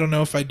 I don't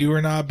know if I do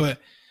or not, but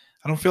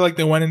I don't feel like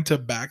they went into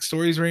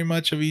backstories very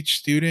much of each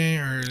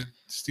student or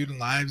student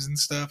lives and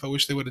stuff. I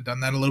wish they would have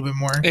done that a little bit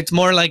more. It's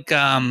more like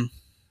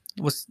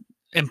what's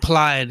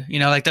implied, you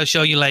know, like they'll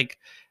show you like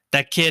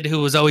that kid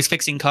who was always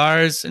fixing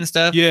cars and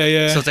stuff.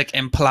 Yeah. So it's like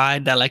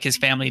implied that like his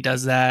family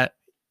does that.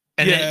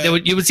 And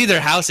then you would see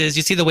their houses,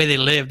 you see the way they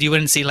lived. You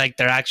wouldn't see like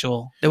they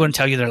wouldn't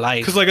tell you their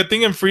life. Because like a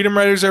thing in Freedom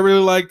Writers I really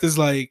liked is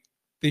like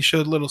they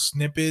showed little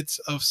snippets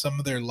of some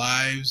of their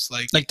lives,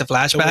 like the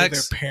flashbacks, the way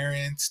their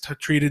parents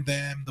treated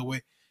them, the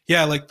way.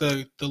 Yeah, like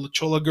the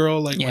Chola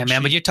girl, like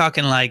man. But you're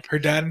talking like her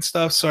dad and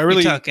stuff. So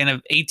you're talking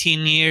of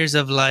 18 years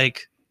of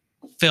like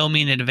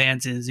filming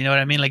advances. You know what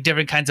I mean? Like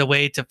different kinds of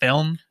way to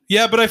film.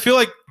 Yeah, but I feel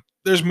like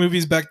there's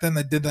movies back then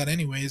that did that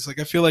anyways. Like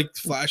I feel like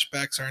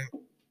flashbacks aren't.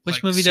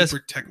 Which movie does?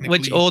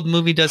 Which old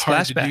movie does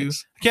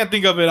flashbacks? I can't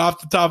think of it off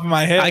the top of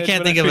my head. I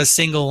can't think of a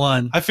single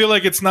one. I feel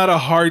like it's not a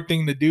hard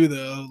thing to do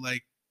though.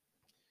 Like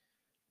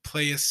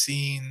play a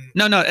scene.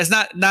 No, it's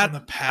not.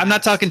 I'm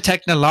not talking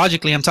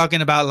technologically. I'm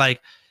talking about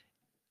like.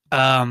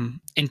 Not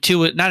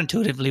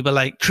intuitively, but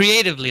like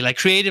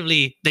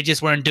creatively, they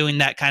just weren't doing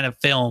that kind of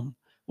film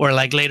where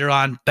like later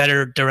on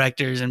better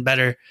directors and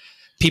better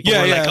people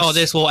were like, oh,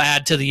 this will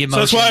add to the emotion. So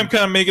that's why I'm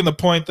kind of making the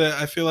point that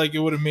I feel like it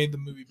would have made the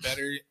movie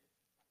better,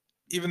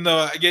 even though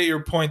I get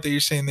your point that you're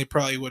saying they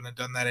probably wouldn't have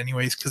done that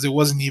anyways because it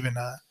wasn't even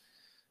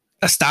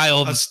a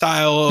style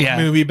of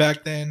movie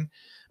back then.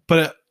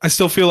 But I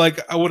still feel like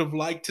I would have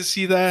liked to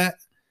see that.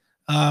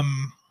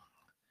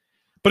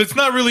 But it's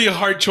not really a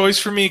hard choice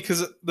for me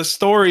because the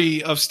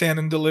story of Stand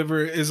and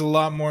Deliver is a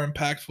lot more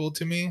impactful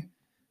to me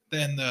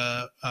than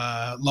the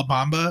La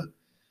Bamba.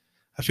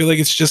 I feel like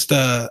it's just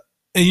and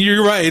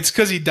you're right. It's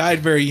because he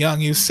died very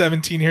young. He was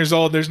 17 years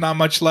old. There's not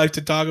much life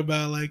to talk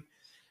about. Like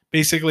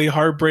basically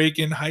heartbreak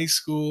in high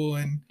school.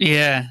 And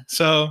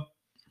so,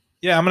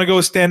 yeah, I'm going to go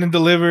with Stand and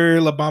Deliver.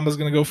 La Bamba's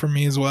going to go for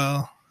me as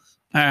well.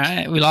 All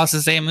right. We lost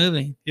the same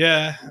movie.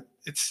 Yeah.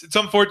 It's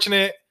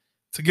unfortunate.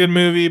 It's a good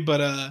movie,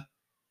 but I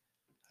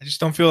just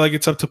don't feel like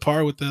it's up to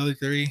par with the other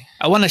three.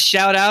 I want to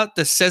shout out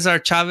the Cesar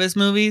Chavez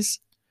movies.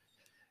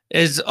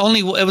 It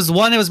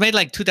was made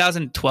like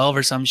 2012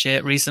 or some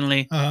shit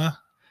recently.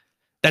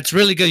 That's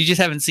really good. You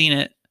just haven't seen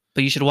it,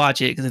 but you should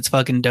watch it because it's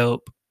fucking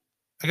dope.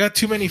 I got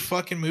too many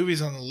fucking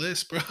movies on the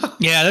list, bro.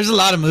 Yeah, there's a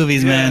lot of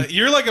movies, man.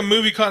 You're like a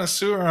movie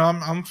connoisseur.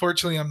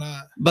 Unfortunately, I'm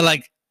not. But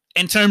like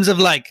in terms of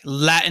like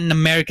Latin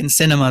American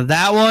cinema,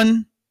 that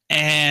one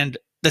and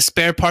The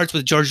Spare Parts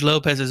with George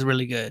Lopez is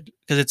really good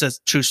because it's a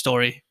true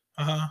story.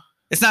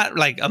 It's not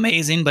like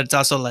amazing, but it's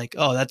also like,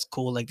 oh, that's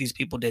cool. Like these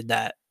people did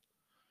that.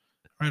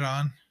 Right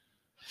on.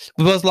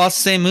 We both lost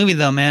the same movie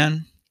though,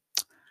 man.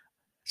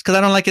 It's because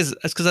I don't like it's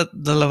because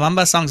the La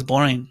Bamba song's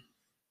boring.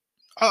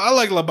 I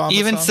like La Bamba.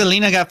 Even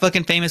Selena got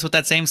fucking famous with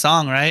that same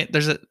song, right?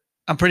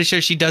 I'm pretty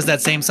sure she does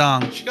that same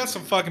song. She got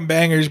some fucking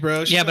bangers,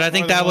 bro. Yeah, but I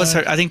think that was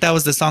her. I think that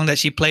was the song that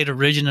she played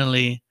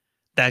originally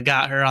that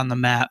got her on the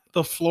map.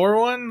 The Flor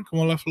one,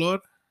 como la flor.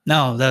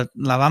 No, the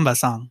La Bamba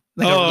song.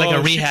 Like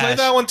a rehash. She played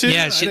that one too?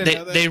 Yeah,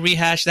 they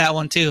rehashed that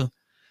one too.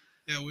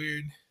 Yeah,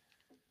 weird.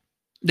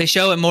 They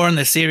show it more in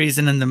the series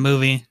than in the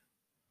movie.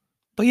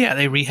 But yeah,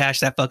 they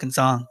rehashed that fucking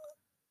song.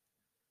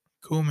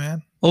 Cool,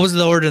 man. What was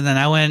the order then?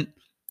 I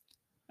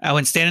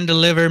went Stand and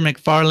Deliver,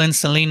 McFarlane,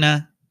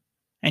 Selena,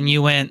 and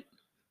you went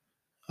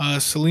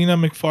Selena,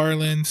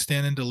 McFarlane,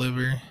 Stand and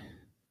Deliver.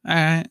 All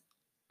right.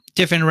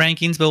 Different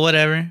rankings, but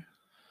whatever.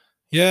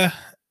 Yeah.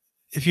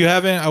 If you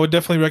haven't, I would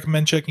definitely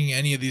recommend checking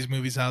any of these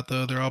movies out,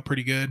 though. They're all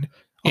pretty good.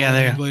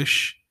 They're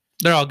English.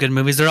 They're all good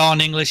movies. They're all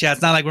in English. Yeah,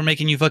 it's not like we're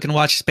making you fucking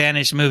watch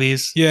Spanish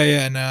movies.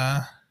 Yeah,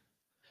 nah.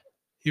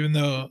 Even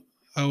though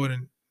I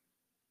wouldn't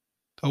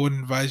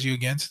advise you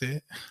against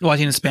it.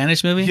 Watching a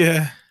Spanish movie?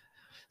 Yeah.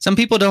 Some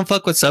people don't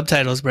fuck with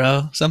subtitles,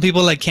 bro. Some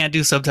people like can't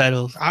do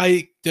subtitles.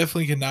 I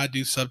definitely cannot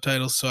do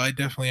subtitles, so I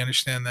definitely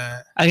understand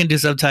that. I can do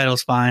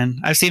subtitles fine.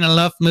 I've seen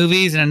enough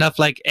movies and enough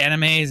like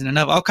animes and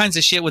enough all kinds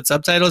of shit with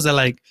subtitles that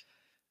like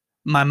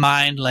my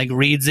mind like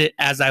reads it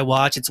as I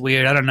watch. It's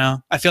weird. I don't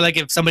know. I feel like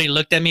if somebody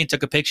looked at me and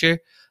took a picture,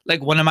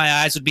 like one of my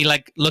eyes would be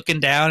like looking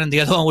down and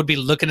the other one would be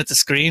looking at the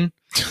screen.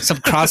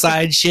 Some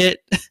cross-eyed shit.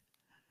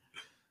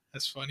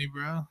 That's funny,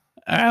 bro.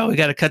 All right, we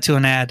got to cut to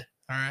an ad.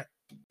 All right.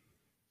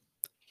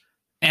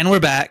 And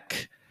we're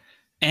back.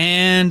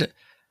 And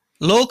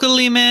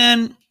Locally,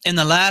 man, in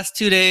the last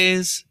 2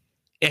 days,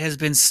 it has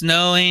been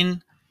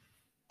snowing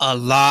a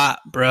lot,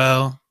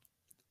 bro.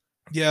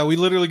 Yeah, we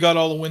literally got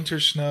all the winter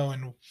snow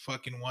in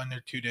fucking 1 or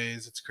 2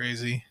 days. It's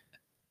crazy.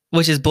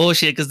 Which is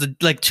bullshit because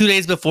like 2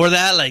 days before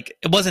that, like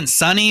it wasn't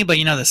sunny, but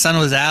the sun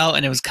was out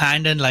and it was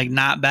kind of like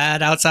not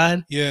bad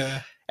outside.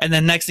 Yeah. And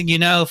then next thing you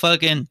know,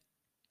 fucking,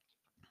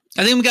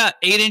 I think we got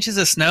 8 inches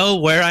of snow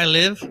where I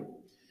live.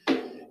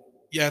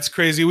 Yeah, it's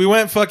crazy. We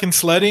went fucking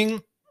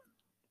sledding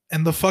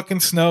and the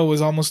fucking snow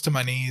was almost to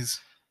my knees.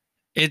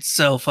 It's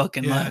so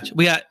fucking much.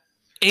 We got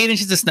 8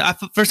 inches of snow.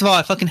 First of all,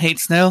 I fucking hate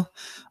snow.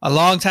 A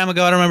long time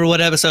ago, I don't remember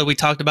what episode we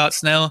talked about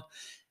snow.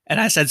 And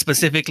I said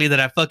specifically that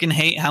I fucking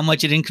hate how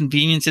much it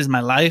inconveniences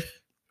my life.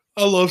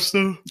 I love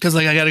snow. Because,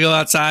 like, I got to go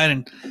outside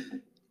and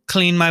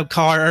clean my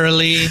car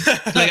early.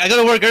 Like, I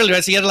go to work early,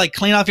 right? So you got to, like,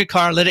 clean off your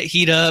car, let it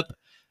heat up.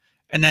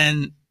 And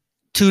then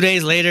 2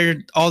 days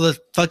later, all the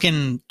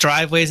fucking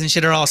driveways and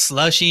shit are all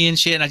slushy and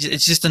shit. And it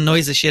just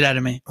annoys the shit out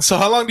of me. So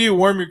how long do you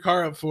warm your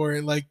car up for?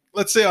 Like,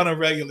 let's say on a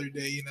regular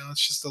day,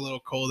 it's just a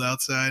little cold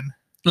outside.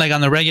 Like,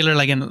 on the regular,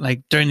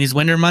 like during these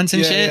winter months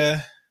and shit?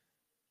 Yeah.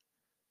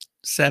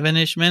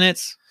 7-ish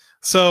minutes.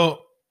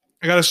 So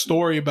I got a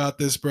story about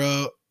this,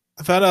 bro.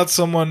 I found out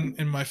someone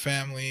in my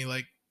family,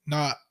 like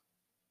not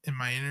in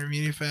my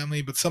intermediate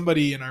family, but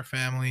somebody in our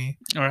family,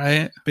 all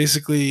right,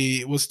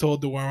 basically was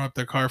told to warm up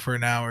their car for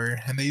an hour,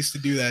 and they used to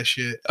do that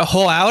shit. A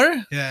whole hour?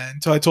 Yeah,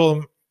 and so I told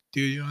them,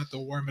 dude, you don't have to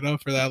warm it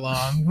up for that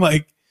long.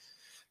 Like,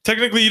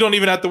 technically, you don't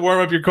even have to warm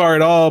up your car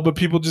at all, but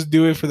people just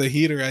do it for the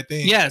heater, I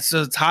think. Yeah,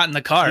 so it's hot in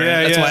the car.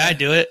 Yeah, that's why I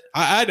do it.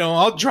 I don't.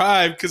 I'll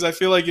drive because I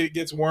feel like it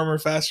gets warmer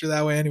faster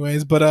that way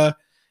anyways. But,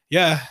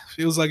 yeah,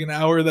 feels like an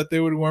hour that they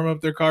would warm up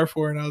their car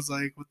for, and I was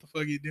like, what the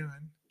fuck are you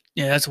doing?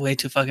 Yeah, that's way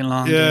too fucking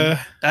long. Yeah. Dude.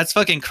 That's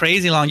fucking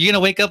crazy long. You're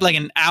going to wake up like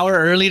an hour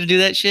early to do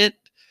that shit?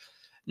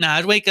 Nah,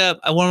 I'd wake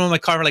up, I warm up my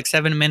car for like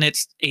 7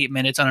 minutes, 8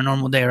 minutes on a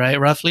normal day, right?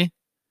 Roughly.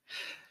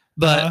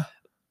 But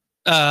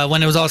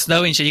when it was all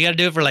snowy and shit, you got to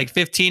do it for like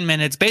 15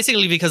 minutes,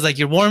 basically because like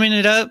you're warming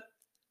it up.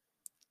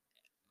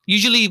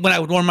 Usually when I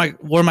would warm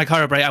my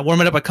car up, right? I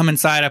warm it up, I come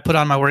inside, I put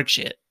on my work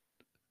shit.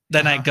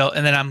 Then I go,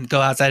 and then I'm go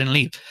outside and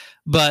leave.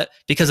 But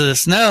because of the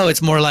snow,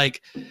 it's more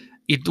like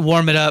you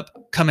warm it up,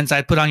 come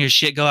inside, put on your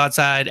shit, go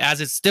outside.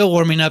 As it's still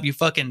warming up, you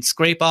fucking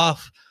scrape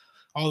off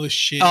all the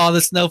shit, all the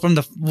snow from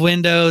the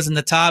windows and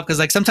the top. Because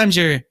like sometimes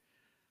your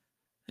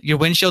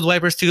windshield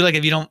wipers too, like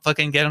if you don't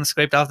fucking get them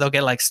scraped off, they'll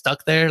get like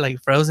stuck there,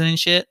 like frozen and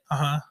shit.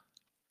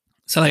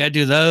 So like I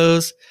do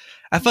those.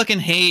 I fucking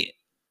hate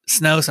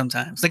snow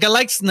sometimes. Like I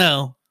like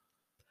snow,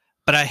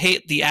 but I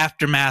hate the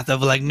aftermath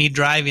of like me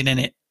driving in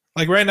it.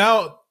 Like right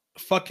now,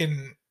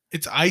 fucking,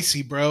 it's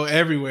icy, bro,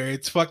 everywhere.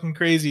 It's fucking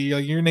crazy.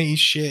 Like, you're gonna eat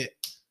shit.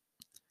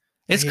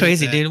 It's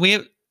crazy,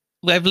 dude.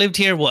 I've lived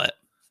here, what,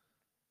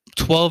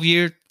 12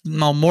 years?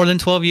 No, more than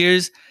 12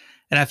 years.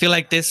 And I feel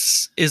like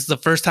this is the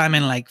first time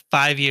in like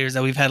 5 years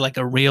that we've had like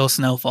a real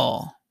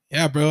snowfall.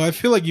 Yeah, bro. I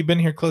feel like you've been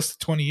here close to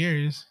 20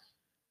 years.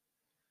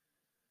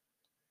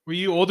 Were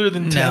you older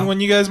than 10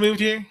 when you guys moved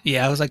here?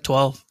 Yeah, I was like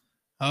 12.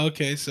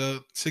 Okay,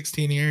 so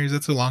 16 years.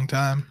 That's a long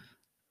time.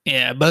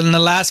 Yeah, but in the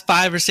last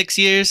 5 or 6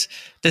 years,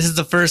 this is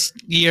the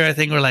first year I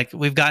think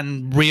we've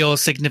gotten real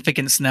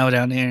significant snow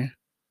down here.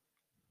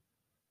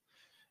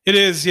 It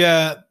is,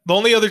 yeah. The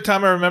only other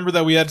time I remember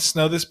that we had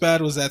snow this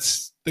bad was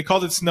they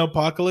called it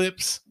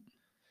snowpocalypse.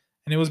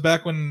 And it was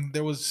back when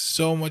there was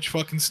so much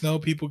fucking snow,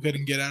 people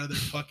couldn't get out of their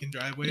fucking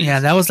driveways.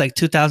 Yeah, that was like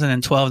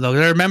 2012 though.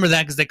 I remember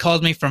that because they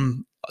called me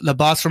the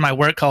boss from my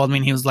work called me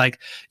and he was like,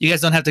 you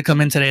guys don't have to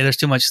come in today. There's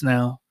too much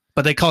snow.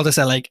 But they called us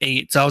at like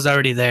 8, so I was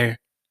already there.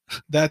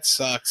 That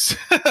sucks.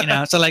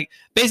 So like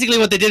basically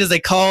what they did is they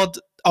called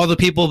all the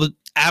people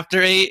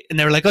after 8 and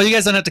they were like, oh, you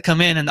guys don't have to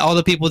come in. And all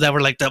the people that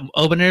were like the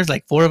openers,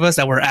 like 4 of us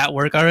that were at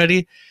work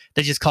already,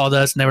 they just called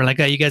us and they were like,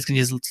 oh, you guys can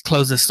just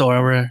close the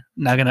store. We're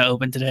not going to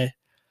open today.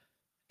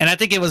 And I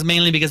think it was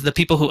mainly because the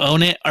people who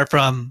own it are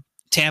from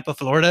Tampa,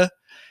 Florida.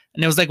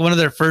 And it was like one of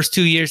their first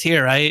 2 years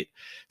here, right?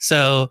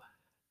 So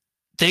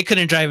they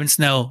couldn't drive in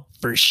snow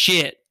for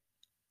shit.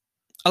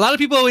 A lot of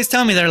people always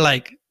tell me, they're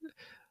like,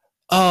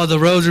 oh, the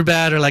roads are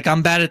bad, or like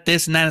I'm bad at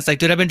this and that. It's like,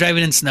 dude, I've been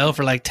driving in snow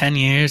for like 10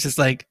 years. It's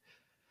like,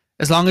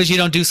 as long as you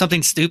don't do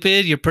something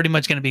stupid, you're pretty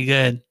much going to be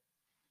good.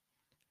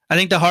 I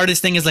think the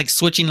hardest thing is like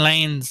switching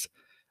lanes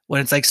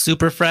when it's like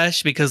super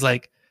fresh, because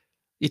like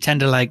you tend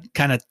to like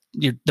kind of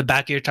the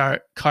back of your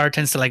car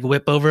tends to like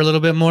whip over a little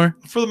bit more.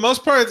 For the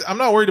most part, I'm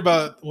not worried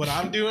about what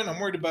I'm doing. I'm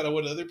worried about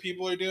what other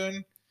people are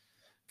doing.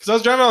 Because I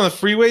was driving on the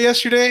freeway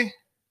yesterday.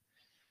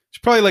 It's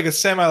probably like a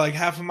semi, like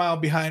half a mile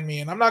behind me.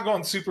 And I'm not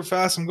going super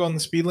fast. I'm going the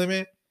speed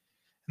limit.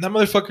 And that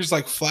motherfucker's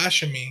like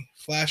flashing me.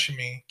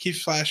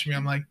 Keeps flashing me.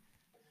 I'm like,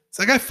 is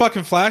that guy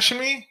fucking flashing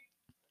me?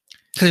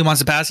 Because he wants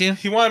to pass you?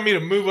 He wanted me to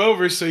move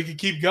over so he could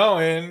keep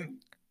going.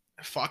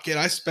 Fuck it.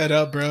 I sped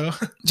up, bro.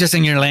 Just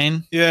in your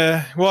lane?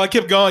 Yeah. Well, I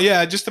kept going.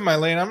 Yeah, just in my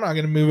lane. I'm not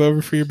going to move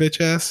over for your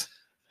bitch ass.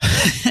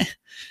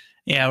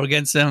 Yeah, we're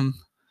getting some.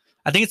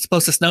 I think it's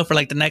supposed to snow for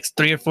like the next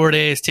 3 or 4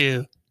 days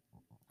too.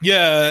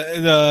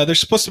 Yeah, there's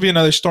supposed to be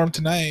another storm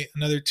tonight,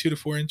 another 2 to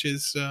 4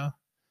 inches. So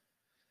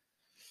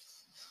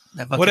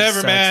That fucking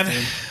Whatever, sucks, man.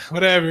 dude.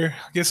 Whatever.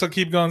 Guess I'll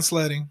keep going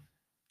sledding.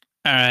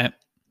 All right.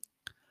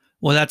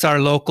 Well, that's our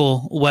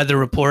local weather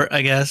report,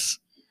 I guess.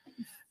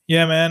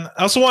 Yeah, man.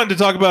 I also wanted to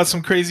talk about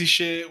some crazy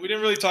shit. We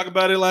didn't really talk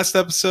about it last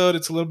episode.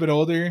 It's a little bit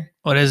older.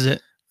 What is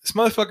it? This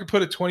motherfucker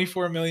put a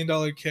 $24 million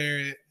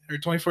carat or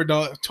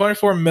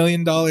 $24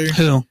 million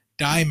Who?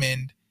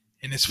 diamond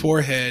in his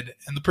forehead.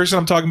 And the person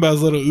I'm talking about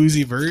is Little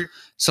Uzi Vert.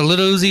 So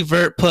Little Uzi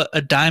Vert put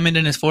a diamond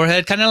in his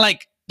forehead, kind of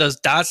like those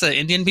dots that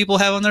Indian people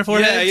have on their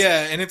foreheads.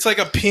 Yeah. And it's like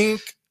a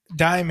pink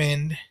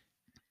diamond.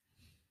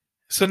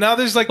 So now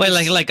there's like... Wait,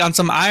 like on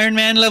some Iron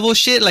Man level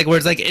shit? Like where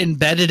it's like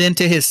embedded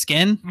into his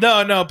skin?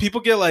 No.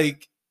 People get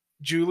like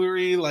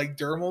jewelry, like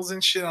dermals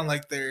and shit on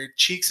like their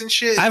cheeks and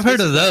shit. I've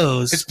heard of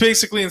those. It's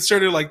basically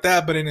inserted like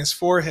that, but in his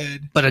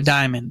forehead. But a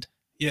diamond.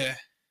 Yeah.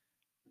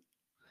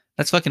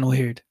 That's fucking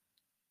weird.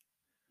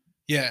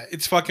 Yeah,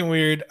 it's fucking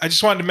weird. I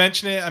just wanted to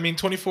mention it. I mean,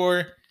 20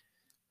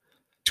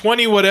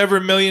 whatever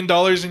million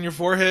dollars in your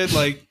forehead.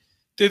 Like,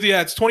 dude,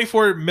 yeah, it's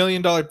 $24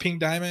 million pink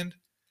diamond.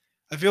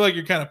 I feel like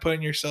you're kind of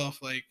putting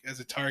yourself like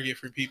as a target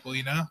for people,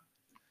 you know?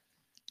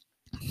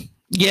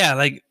 Yeah,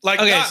 like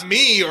okay, not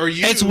me or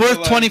you. It's worth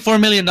 $24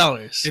 million.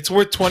 It's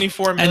worth $24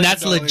 million. And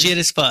that's legit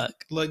as fuck.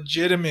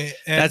 Legitimate.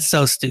 And that's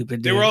so stupid,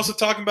 dude. They were also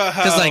talking about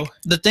how... Because, like,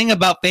 the thing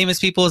about famous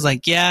people is,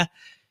 like, yeah,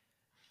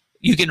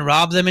 you can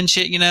rob them and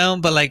shit, you know?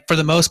 But, like, for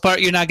the most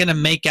part, you're not going to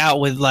make out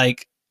with,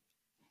 like,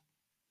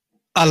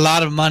 a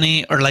lot of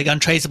money or, like,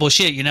 untraceable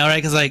shit, you know, right?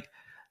 Because, like,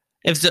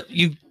 if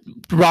you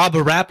rob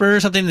a rapper or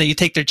something, that you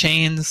take their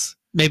chains...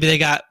 Maybe they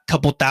got a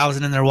couple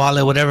thousand in their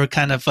wallet, whatever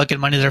kind of fucking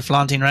money they're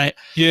flaunting, right?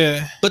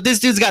 Yeah. But this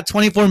dude's got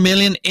 24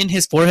 million in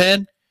his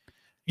forehead.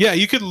 Yeah,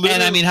 you could literally...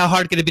 And I mean, how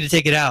hard could it be to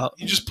take it out?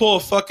 You just pull a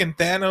fucking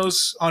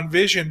Thanos on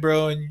Vision,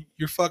 bro, and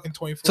you're fucking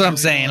 24 That's what I'm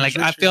saying. Like,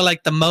 I feel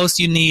like the most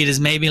you need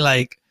is maybe,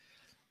 like,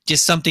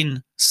 just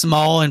something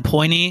small and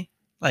pointy.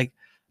 Like,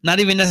 not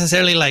even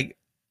necessarily, like...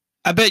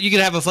 I bet you could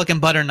have a fucking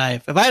butter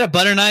knife. If I had a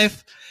butter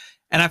knife...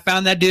 And I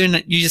found that dude,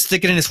 and you just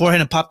stick it in his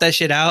forehead and pop that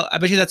shit out. I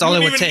bet you that's all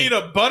it would take. You don't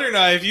even need a butter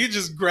knife. You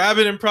just grab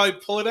it and probably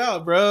pull it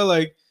out, bro.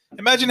 Like,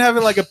 imagine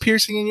having like a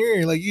piercing in your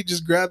ear. Like, you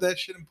just grab that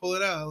shit and pull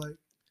it out. Like,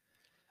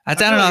 I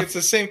don't know. It's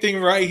the same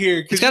thing right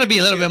here. It's got to be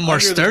a little bit more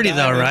sturdy,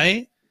 though,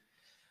 right?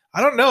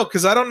 I don't know,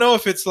 because I don't know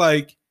if it's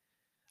like,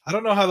 I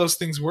don't know how those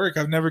things work.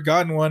 I've never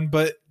gotten one,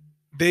 but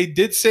they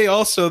did say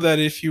also that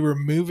if you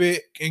remove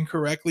it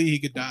incorrectly, he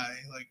could die.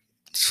 Like,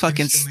 it's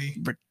fucking.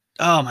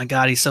 Oh my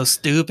god, he's so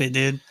stupid,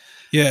 dude.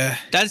 Yeah.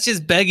 That's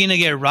just begging to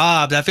get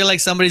robbed. I feel like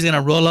somebody's going to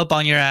roll up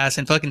on your ass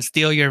and fucking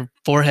steal your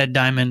forehead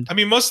diamond. I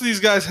mean, most of these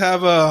guys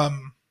have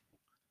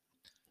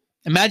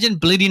imagine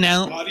bleeding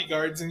out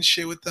bodyguards and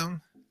shit with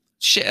them.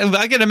 Shit,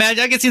 I can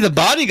imagine. I can see the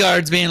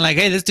bodyguards being like,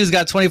 "Hey, this dude's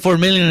got 24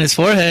 million in his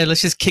forehead.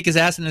 Let's just kick his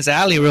ass in this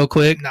alley real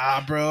quick."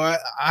 Nah, bro.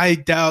 I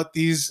doubt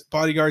these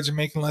bodyguards are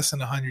making less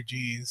than 100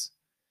 G's.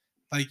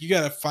 Like, you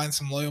got to find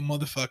some loyal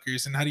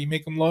motherfuckers. And how do you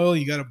make them loyal?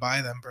 You got to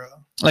buy them, bro.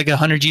 Like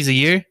 100 G's a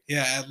year?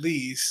 Yeah, at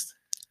least.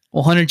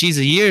 Well, 100 G's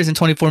a year isn't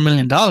 $24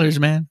 million,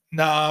 man.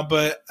 Nah,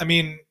 but I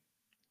mean,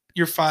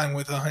 you're fine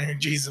with 100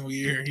 G's a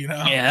year, you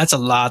know? Yeah, that's a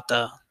lot,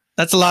 though.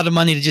 That's a lot of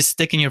money to just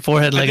stick in your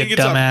forehead like a dumbass.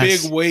 I think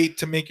it's a big weight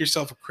to make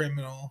yourself a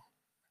criminal.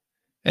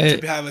 To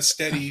have a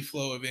steady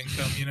flow of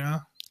income, you know?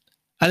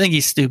 I think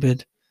he's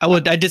stupid.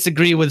 I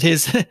disagree with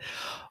his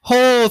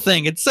whole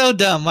thing. It's so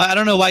dumb. I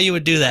don't know why you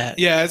would do that.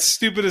 Yeah, it's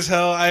stupid as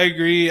hell. I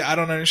agree. I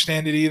don't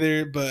understand it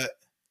either, but...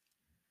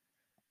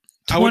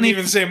 I wouldn't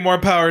even say more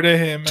power to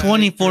him.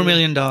 $24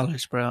 million,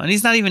 bro. And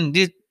he's not even...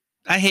 Dude,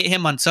 I hate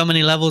him on so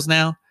many levels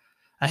now.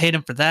 I hate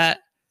him for that.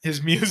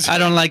 His music. I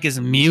don't like his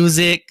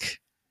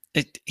music.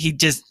 He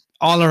just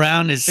all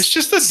around is It's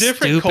just a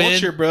different stupid.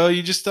 culture, bro.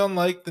 You just don't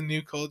like the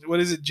new culture. What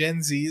is it, Gen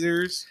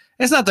Zers?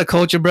 It's not the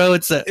culture, bro.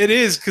 It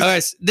is. All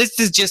right, this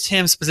is just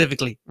him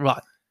specifically.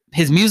 Right.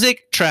 His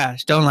music,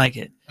 trash. Don't like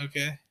it.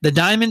 Okay. The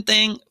diamond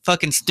thing,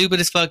 fucking stupid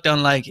as fuck.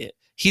 Don't like it.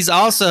 He's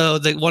also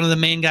one of the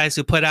main guys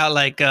who put out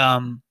like...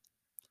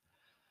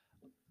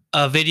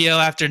 a video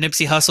after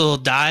Nipsey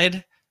Hussle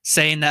died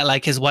saying that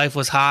like his wife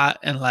was hot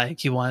and like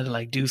he wanted to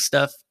like do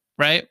stuff,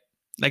 right?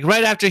 Like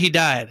right after he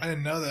died. I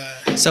didn't know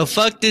that. So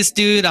fuck this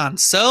dude on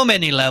so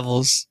many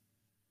levels.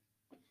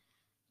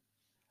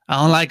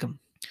 I don't like him.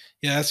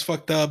 Yeah, that's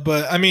fucked up.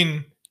 But I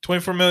mean,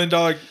 $24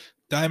 million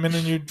diamond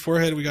in your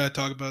forehead, we gotta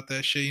talk about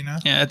that shit, you know?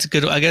 Yeah, it's a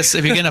good. I guess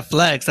if you're gonna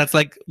flex, that's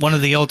like one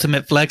of the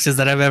ultimate flexes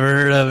that I've ever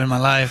heard of in my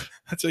life.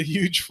 That's a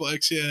huge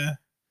flex, yeah.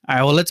 All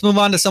right, well, let's move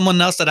on to someone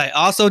else that I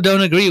also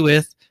don't agree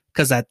with.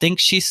 Because I think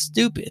she's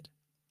stupid.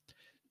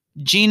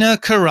 Gina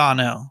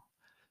Carano.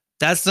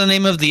 That's the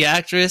name of the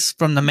actress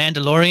from The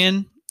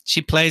Mandalorian.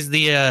 She plays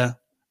the, I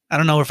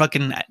don't know her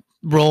fucking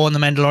role in The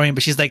Mandalorian,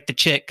 but she's like the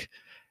chick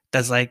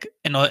that's like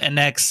an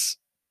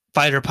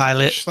ex-fighter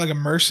pilot. She's like a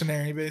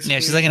mercenary, basically.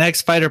 Yeah, she's like an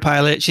ex-fighter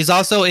pilot. She's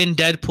also in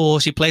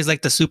Deadpool. She plays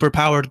like the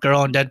super-powered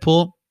girl in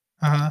Deadpool.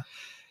 Uh-huh.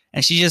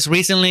 And she just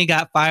recently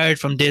got fired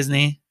from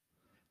Disney.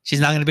 She's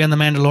not going to be on The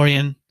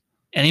Mandalorian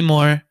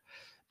anymore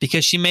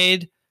because she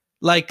made...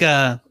 Like,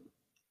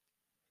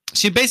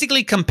 she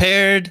basically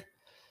compared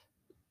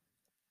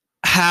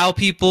how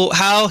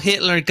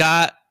Hitler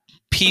got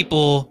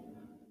people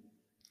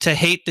to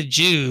hate the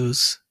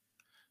Jews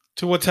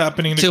to what's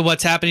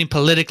happening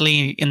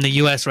politically in the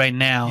U.S. right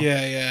now.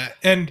 Yeah.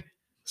 And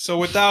so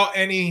without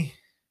any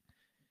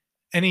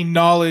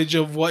knowledge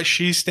of what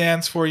she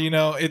stands for,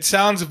 it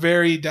sounds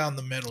very down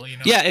the middle,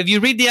 Yeah, if you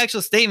read the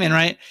actual statement,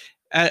 right?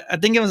 I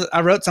think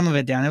I wrote some of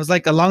it down. It was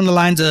like along the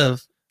lines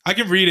of, I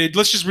can read it.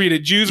 Let's just read it.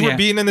 Jews were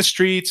beaten in the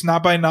streets,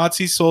 not by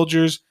Nazi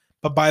soldiers,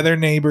 but by their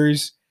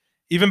neighbors,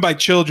 even by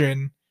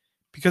children.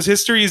 Because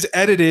history is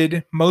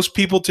edited, most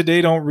people today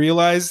don't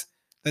realize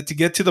that to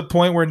get to the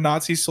point where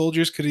Nazi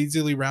soldiers could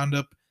easily round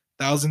up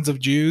thousands of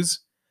Jews,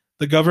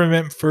 the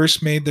government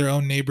first made their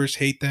own neighbors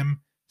hate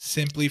them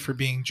simply for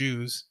being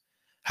Jews.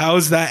 How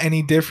is that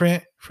any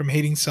different from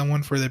hating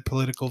someone for their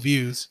political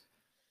views?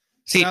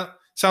 See,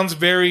 sounds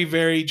very,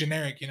 very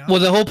generic, Well,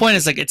 the whole point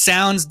is like it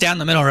sounds down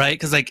the middle, right?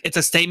 Because like it's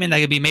a statement that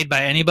could be made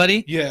by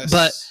anybody. Yes.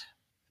 But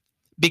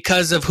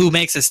because of who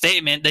makes a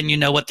statement, then you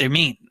know what they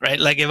mean, right?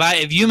 Like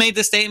if you made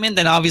the statement,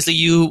 then obviously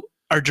you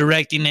are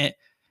directing it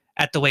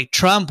at the way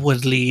Trump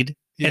would lead.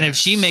 Yes. And if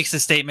she makes a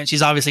statement,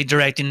 she's obviously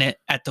directing it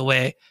at the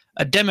way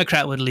a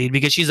Democrat would lead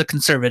because she's a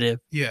conservative.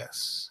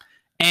 Yes.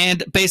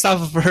 And based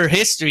off of her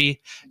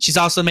history, she's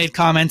also made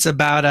comments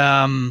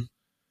about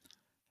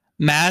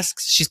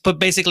masks. She's put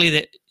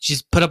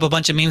up a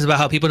bunch of memes about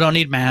how people don't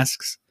need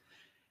masks.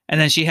 And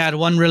then she had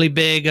one really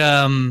big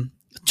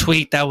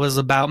tweet that was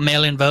about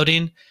mail-in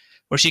voting,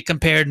 where she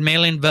compared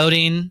mail-in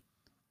voting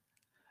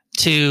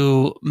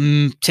to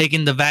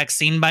taking the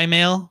vaccine by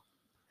mail,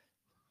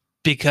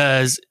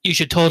 because you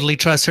should totally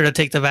trust her to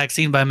take the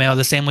vaccine by mail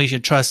the same way you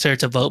should trust her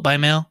to vote by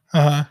mail.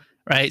 Uh-huh.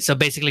 Right? So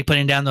basically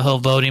putting down the whole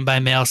voting by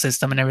mail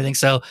system and everything.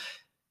 So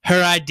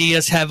her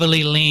ideas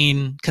heavily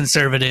lean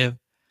conservative.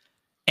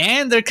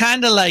 And they're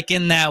kind of like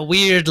in that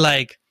weird,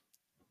 like,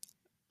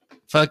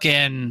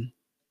 fucking,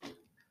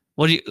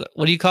 what do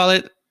you call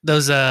it?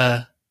 Those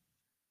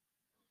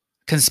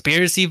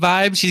conspiracy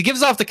vibes. She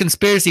gives off the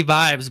conspiracy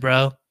vibes,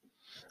 bro.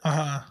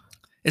 Uh-huh.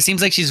 It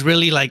seems like she's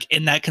really like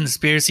in that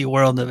conspiracy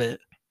world of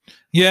it.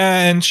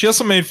 Yeah, and she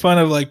also made fun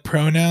of like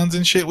pronouns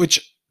and shit,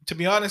 which, to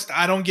be honest,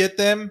 I don't get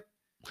them.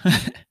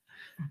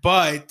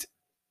 But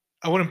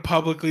I wouldn't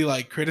publicly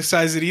like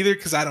criticize it either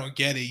because I don't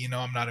get it.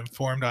 I'm not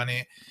informed on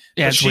it.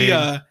 Yeah, but she,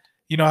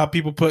 you know how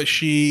people put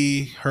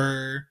she,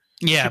 her.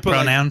 Yeah, put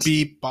pronouns. Like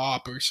beep,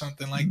 bop, or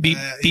something like beep,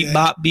 that. Beep,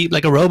 bop, beep,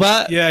 like a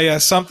robot. Yeah,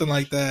 something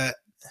like that.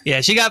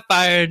 Yeah, she got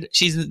fired.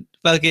 She's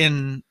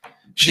fucking.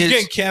 She's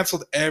getting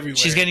canceled everywhere.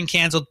 She's getting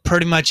canceled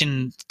pretty much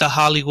in the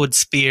Hollywood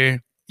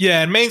sphere.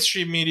 Yeah, and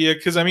mainstream media,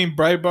 because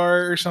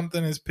Breitbart or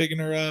something is picking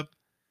her up.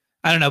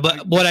 I don't know, but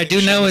like, what I do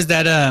know is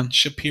that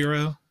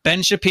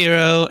Ben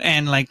Shapiro,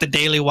 and like the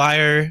Daily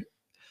Wire,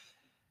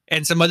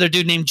 and some other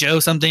dude named Joe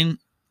something,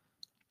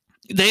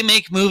 they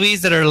make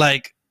movies that are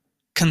like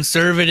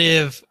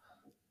conservative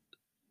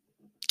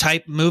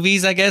type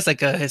movies, I guess,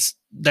 like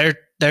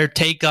their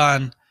take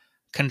on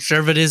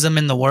conservatism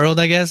in the world,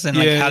 I guess, and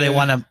like how they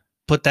want to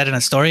put that in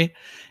a story.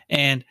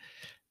 And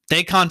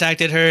they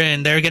contacted her,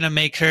 and they're gonna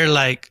make her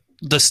like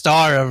the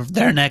star of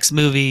their next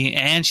movie,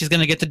 and she's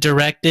gonna get to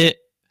direct it.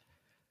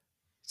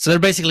 So they're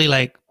basically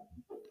like,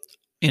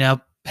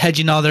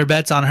 hedging all their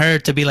bets on her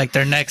to be like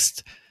their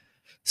next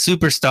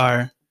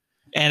superstar.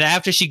 And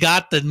after she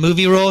got the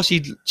movie role,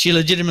 she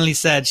legitimately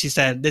said,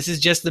 "This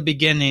is just the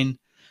beginning.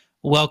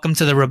 Welcome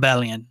to the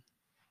rebellion."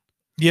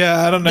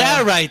 Yeah, I don't know.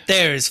 That right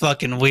there is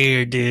fucking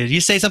weird, dude.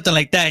 You say something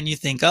like that and you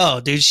think,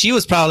 oh, dude, she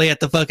was probably at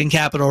the fucking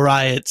Capitol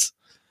riots.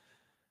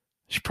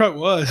 She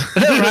probably was.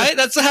 Right?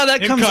 That's how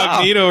that comes out.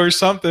 Incognito or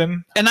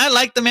something. And I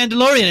like The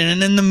Mandalorian,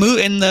 and in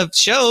the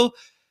show,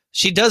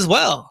 she does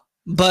well.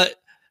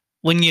 But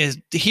when you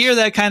hear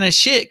that kind of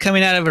shit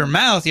coming out of her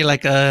mouth, you're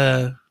like,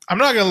 I'm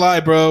not gonna lie,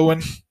 bro.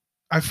 When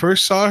I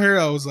first saw her,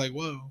 I was like,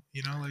 whoa,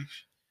 like,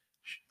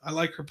 I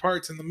like her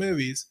parts in the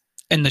movies.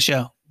 In the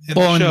show. In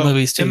the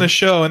movies too. In the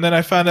show. And then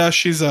I found out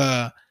she was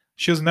an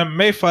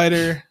MMA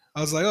fighter. I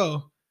was like,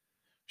 oh,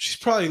 she's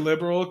probably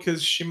liberal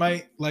because she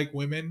might like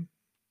women.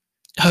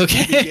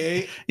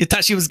 Okay. You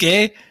thought she was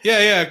gay?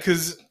 Yeah,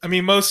 because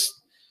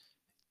most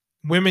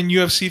women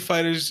UFC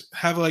fighters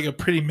have like a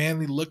pretty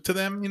manly look to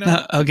them,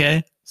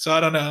 Okay. So I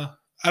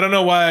don't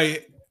know why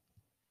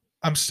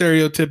I'm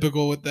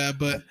stereotypical with that,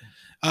 but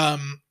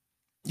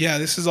yeah,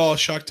 this is all a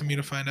shock to me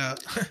to find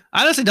out.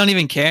 I honestly don't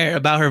even care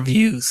about her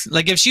views.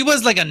 Like if she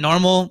was like a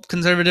normal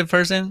conservative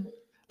person,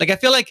 like I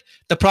feel like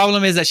the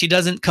problem is that she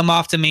doesn't come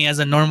off to me as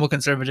a normal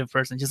conservative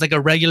person. She's like a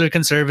regular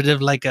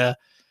conservative, like I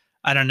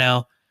don't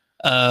know,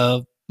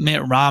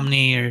 Mitt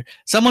Romney or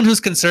someone who's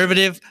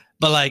conservative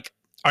but like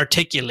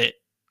articulate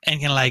and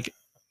can like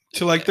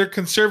to like their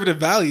conservative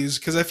values.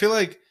 Because I feel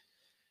like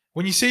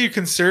when you say you're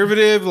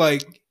conservative,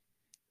 like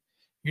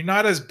you're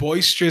not as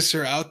boisterous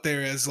or out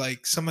there as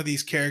like some of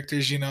these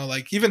characters,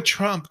 like even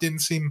Trump didn't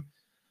seem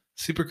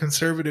super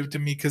conservative to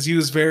me because he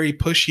was very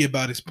pushy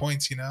about his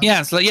points,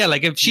 Yeah. So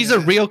like if she's a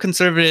real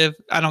conservative,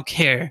 I don't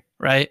care.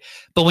 Right.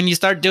 But when you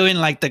start doing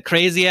like the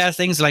crazy ass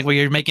things, like where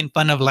you're making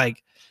fun of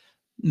like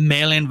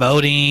mail-in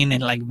voting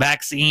and like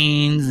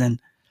vaccines and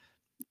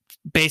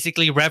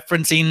basically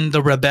referencing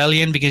the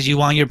rebellion because you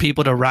want your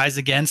people to rise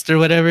against or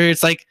whatever.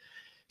 It's like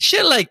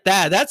shit like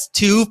that. That's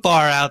too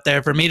far out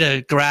there for me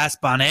to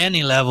grasp on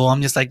any level.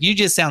 I'm just like, you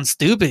just sound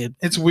stupid.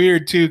 It's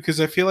weird too,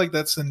 because I feel like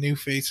that's the new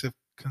face of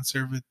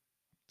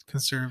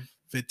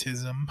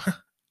conservatism.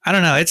 I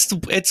don't know. It's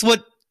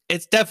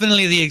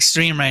definitely the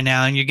extreme right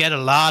now, and you get a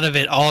lot of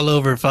it all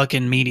over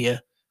fucking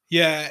media.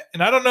 Yeah,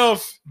 and I don't know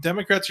if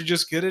Democrats are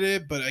just good at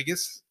it, but I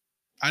guess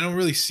I don't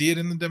really see it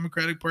in the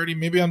Democratic Party.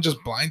 Maybe I'm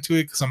just blind to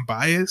it because I'm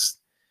biased.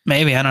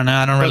 Maybe, I don't know.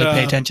 I don't really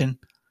pay attention.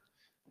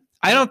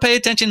 I don't pay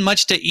attention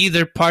much to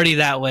either party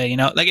that way, you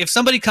know? Like, if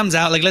somebody comes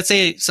out, like, let's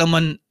say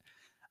someone,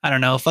 I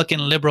don't know, a fucking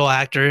liberal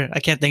actor, I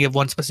can't think of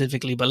one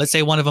specifically, but let's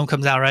say one of them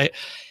comes out, right?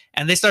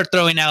 And they start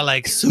throwing out,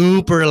 like,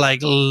 super,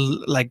 like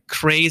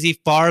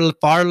crazy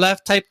far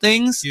left type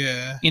things.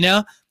 Yeah. You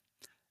know?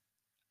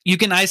 You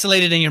can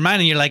isolate it in your mind,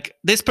 and you're like,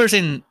 this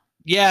person,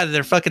 yeah,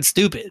 they're fucking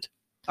stupid.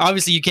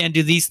 Obviously, you can't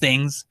do these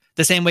things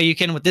the same way you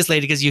can with this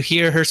lady because you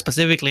hear her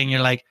specifically, and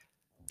you're like,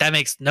 that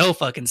makes no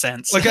fucking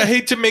sense. Like, I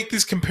hate to make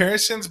these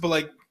comparisons, but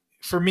like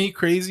for me,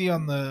 crazy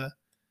on the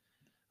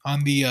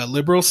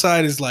liberal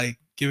side is like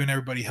giving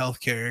everybody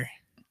healthcare.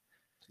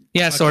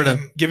 Yeah, like, sort of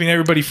giving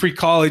everybody free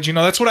college. You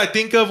know, that's what I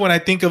think of when I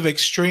think of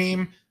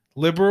extreme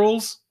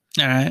liberals.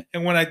 All right.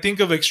 And when I think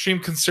of extreme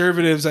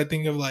conservatives, I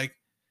think of like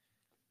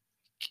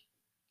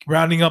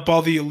rounding up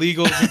all the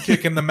illegals and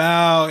kicking them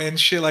out and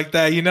shit like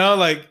that. You know,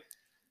 like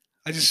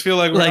I just feel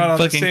like we're not on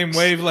the same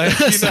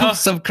wavelength. You know,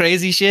 some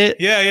crazy shit.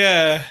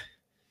 Yeah.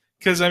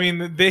 Because I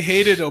mean, they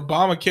hated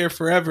Obamacare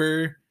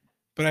forever,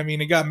 but I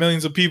mean, it got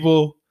millions of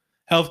people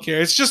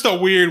healthcare. It's just a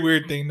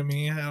weird thing to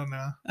me. I don't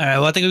know. All right.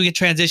 Well, I think we can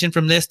transition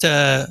from this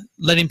to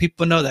letting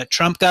people know that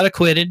Trump got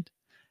acquitted.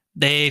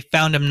 They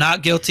found him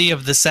not guilty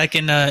of the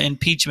second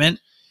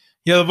impeachment.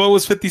 Yeah, the vote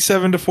was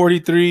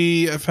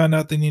 57-43. I found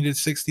out they needed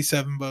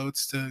 67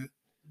 votes to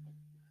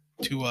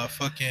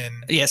fucking...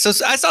 Yeah, so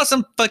I saw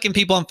some fucking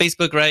people on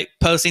Facebook, right,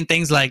 posting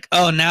things like,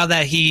 oh, now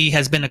that he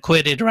has been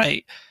acquitted,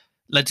 right,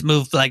 let's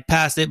move like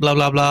past it, blah,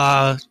 blah,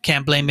 blah.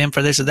 Can't blame him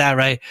for this or that,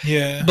 right?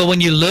 Yeah. But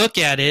when you look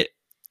at it,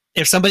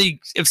 if somebody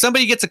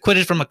gets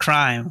acquitted from a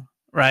crime,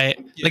 right,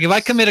 yes. Like if I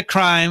commit a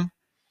crime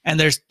and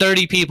there's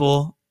 30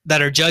 people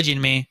that are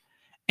judging me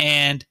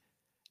and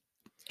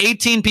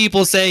 18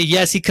 people say,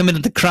 yes, he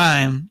committed the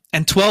crime,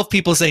 and 12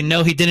 people say,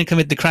 no, he didn't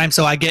commit the crime,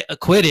 so I get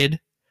acquitted,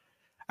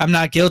 I'm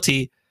not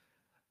guilty.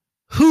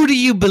 Who do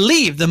you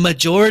believe? The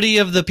majority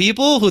of the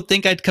people who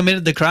think I'd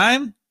committed the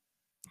crime?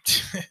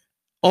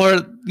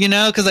 Or, you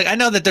know, because like I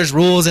know that there's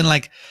rules in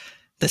like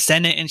the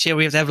Senate and shit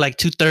where you have to have like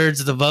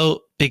 2/3 of the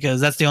vote because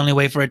that's the only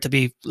way for it to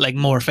be like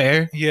more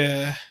fair.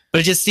 Yeah.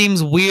 But it just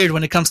seems weird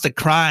when it comes to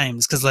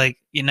crimes because, like,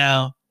 you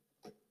know,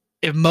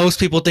 if most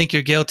people think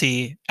you're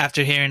guilty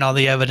after hearing all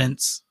the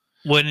evidence,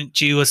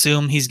 wouldn't you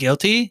assume he's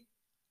guilty?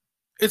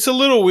 It's a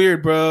little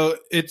weird, bro.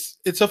 It's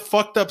a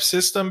fucked up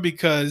system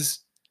because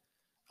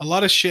a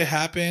lot of shit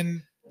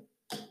happened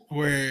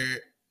where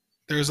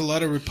there's a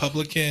lot of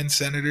Republican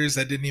senators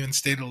that didn't even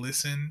stay to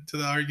listen to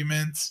the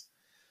arguments,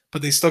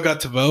 but they still got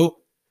to vote.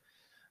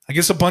 I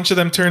guess a bunch of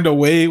them turned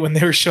away when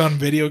they were showing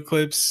video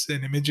clips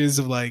and images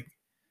of like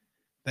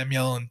them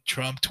yelling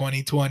Trump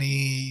 2020,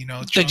 you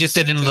know. They just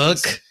didn't look.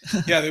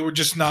 Yeah, they were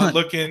just not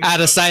looking. Out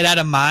of sight, out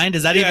of mind.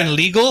 Is that even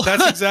legal?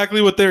 That's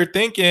exactly what they were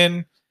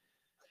thinking.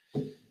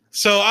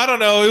 So I don't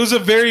know. It was a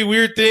very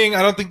weird thing.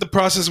 I don't think the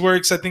process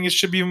works. I think it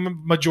should be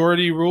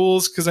majority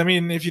rules because, I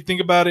mean, if you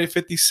think about it,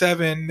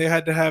 57, they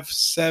had to have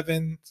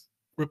 7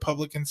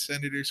 Republican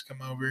senators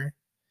come over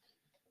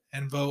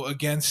and vote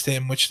against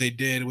him, which they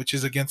did, which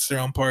is against their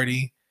own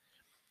party.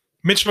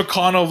 Mitch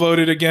McConnell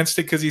voted against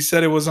it because he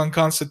said it was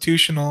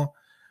unconstitutional.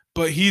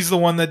 But he's the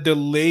one that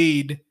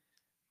delayed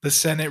the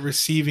Senate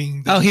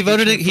receiving. He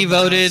voted.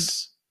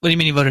 What do you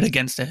mean he voted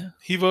against it?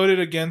 He voted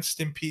against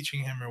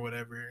impeaching him or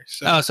whatever.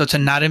 So to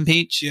not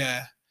impeach?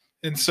 Yeah.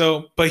 And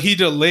so, but he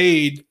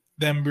delayed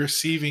them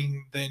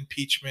receiving the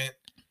impeachment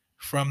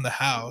from the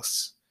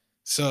House.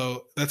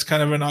 So that's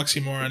kind of an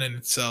oxymoron in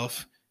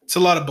itself. It's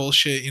a lot of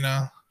bullshit, you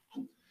know.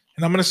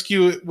 And I'm going to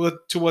skew it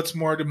to what's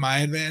more to my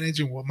advantage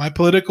and what my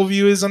political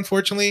view is,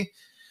 unfortunately.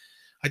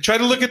 I try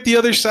to look at the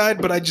other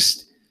side, but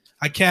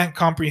I can't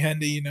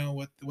comprehend it, you know,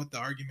 what the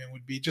argument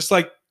would be. Just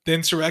like the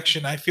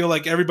insurrection, I feel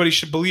like everybody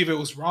should believe it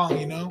was wrong,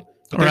 you know?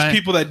 But there's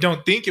people that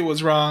don't think it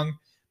was wrong.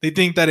 They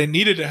think that it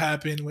needed to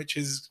happen, which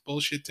is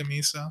bullshit to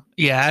me, so.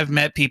 Yeah, I've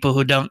met people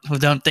who don't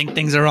think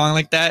things are wrong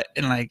like that,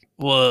 and like,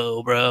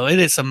 whoa, bro, it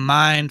is some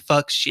mind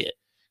fuck shit.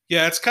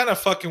 Yeah, it's kind of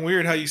fucking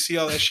weird how you see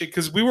all that shit,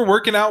 because we were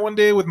working out one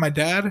day with my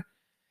dad,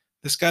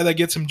 this guy that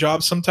gets him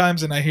jobs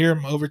sometimes, and I hear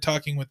him over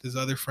talking with his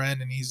other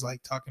friend, and he's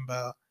like talking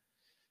about,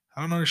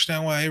 I don't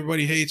understand why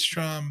everybody hates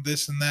Trump,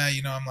 this and that.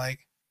 You know, I'm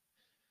like,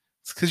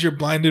 it's because you're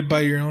blinded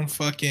by your own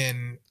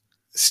fucking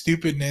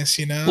stupidness,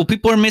 you know? Well,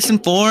 people are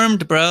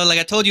misinformed, bro. Like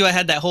I told you, I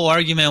had that whole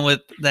argument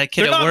with that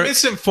kid at work. They're not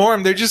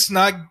misinformed. They're just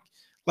not,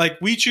 like,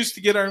 we choose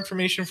to get our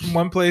information from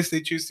one place.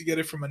 They choose to get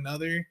it from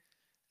another.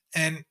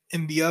 And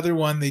in the other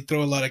one, they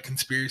throw a lot of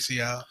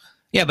conspiracy out.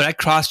 Yeah, but I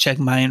cross-check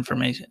my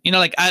information. You know,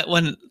 like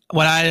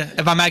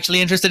if I'm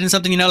actually interested in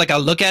something, you know, like I'll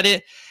look at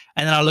it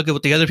and then I'll look at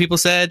what the other people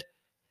said,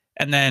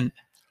 and then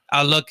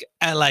I'll look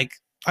at like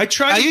I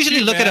usually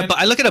look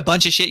at a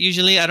bunch of shit.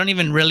 Usually, I don't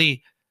even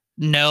really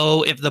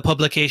know if the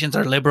publications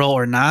are liberal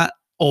or not,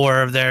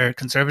 or if they're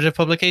conservative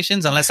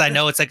publications, unless I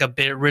know it's like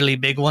really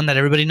big one that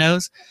everybody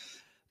knows.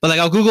 But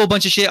like I'll Google a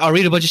bunch of shit, I'll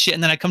read a bunch of shit,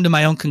 and then I come to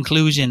my own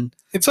conclusion.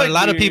 It's like a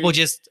lot of people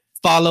just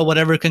follow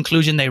whatever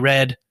conclusion they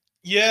read.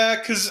 Yeah,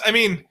 because I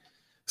mean.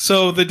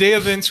 So the day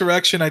of the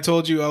insurrection, I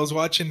told you I was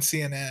watching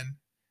CNN,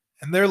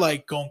 and they're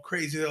like going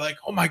crazy. They're like,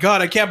 "Oh my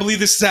god, I can't believe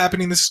this is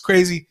happening. This is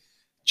crazy."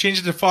 Change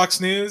it to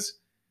Fox News.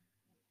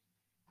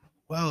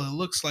 Well, it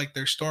looks like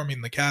they're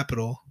storming the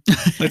Capitol.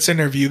 Let's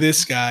interview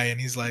this guy.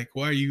 And he's like,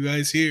 "Why are you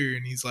guys here?"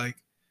 And he's like,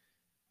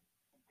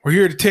 "We're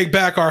here to take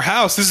back our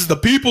house. This is the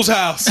people's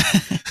house."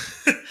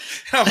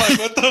 I'm like,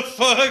 "What the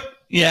fuck?"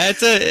 Yeah,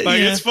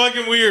 it's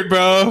fucking weird,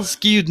 bro.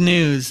 Skewed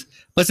news.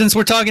 But since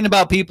we're talking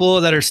about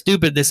people that are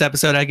stupid this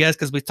episode, I guess,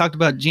 because we talked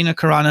about Gina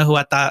Carano, who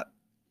I thought,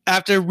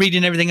 after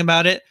reading everything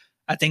about it,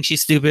 I think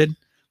she's stupid.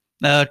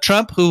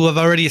 Trump, who I've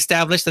already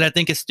established that I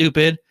think is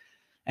stupid.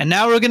 And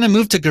now we're going to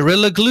move to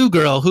Gorilla Glue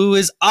Girl, who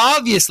is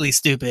obviously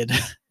stupid.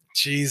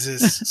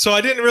 Jesus. So I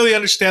didn't really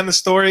understand the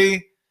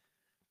story,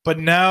 but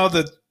now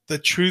the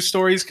true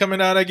story is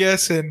coming out, I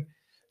guess. And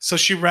so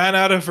she ran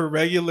out of her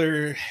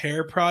regular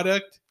hair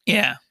product.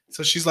 Yeah.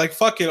 So she's like,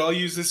 fuck it, I'll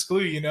use this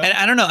glue, you know? And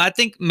I don't know. I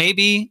think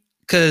maybe...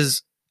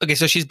 Because, okay,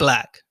 so she's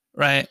black,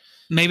 right?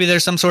 Maybe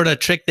there's some sort of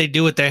trick they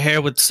do with their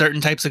hair with certain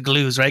types of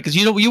glues, right? Because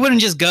you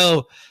wouldn't just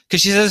go,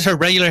 because she says her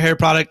regular hair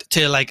product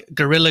to like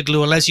Gorilla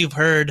Glue, unless you've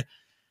heard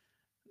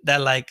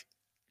that like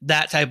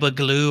that type of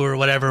glue or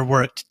whatever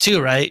worked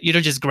too, right? You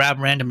don't just grab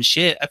random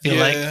shit, I feel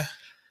like.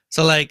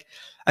 So like,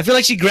 I feel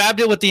like she grabbed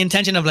it with the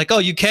intention of like, oh,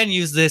 you can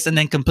use this, and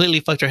then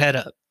completely fucked her head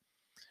up.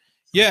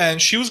 Yeah,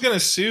 and she was going to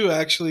sue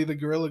actually the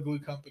Gorilla Glue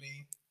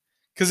company.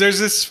 Because there's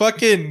this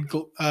fucking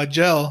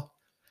gel.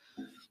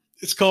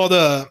 It's called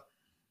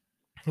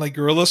like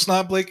Gorilla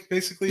Snot, Blake,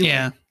 basically.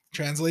 Yeah. Like,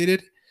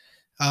 translated.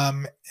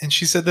 And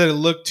she said that it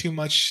looked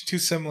too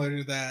similar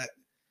to that.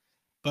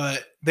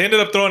 But they ended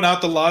up throwing out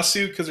the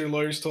lawsuit because her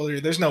lawyers told her,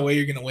 there's no way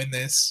you're going to win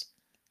this.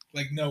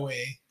 Like, no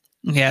way.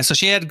 Yeah, so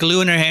she had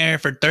glue in her hair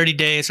for 30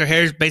 days. Her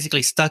hair is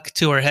basically stuck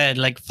to her head,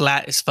 like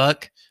flat as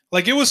fuck.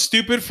 Like, it was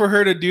stupid for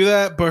her to do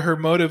that, but her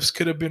motives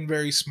could have been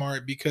very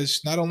smart because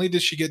not only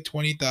did she get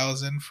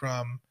 $20,000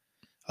 from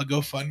a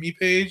GoFundMe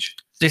page.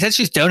 They said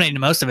she's donating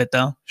most of it,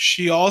 though.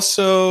 She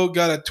also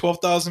got a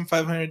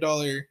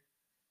 $12,500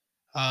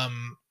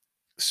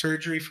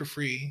 surgery for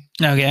free.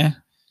 Okay.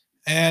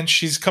 And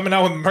she's coming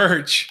out with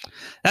merch.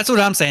 That's what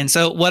I'm saying.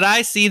 So what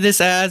I see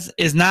this as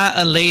is not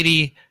a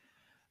lady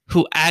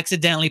who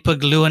accidentally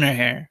put glue in her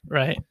hair,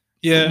 right?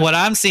 Yeah. What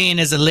I'm seeing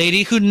is a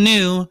lady who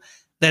knew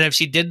that if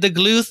she did the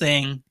glue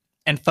thing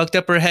and fucked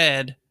up her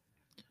head,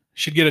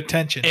 she'd get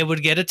attention. It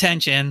would get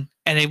attention.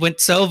 And it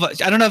went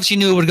I don't know if she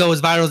knew it would go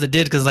as viral as it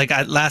did, because like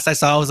last I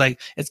saw, it was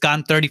like it's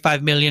gotten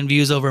 35 million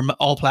views over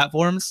all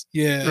platforms.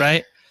 Yeah.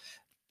 Right?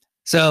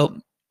 So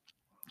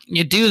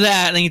you do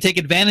that, and then you take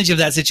advantage of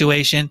that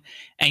situation,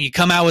 and you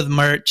come out with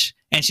merch,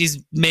 and she's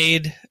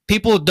made,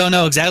 people don't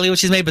know exactly what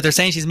she's made, but they're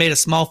saying she's made a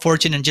small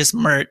fortune in just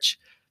merch,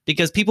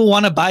 because people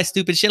want to buy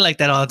stupid shit like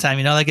that all the time.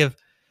 You know, like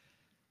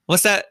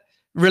what's that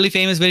really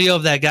famous video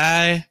of that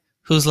guy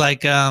who's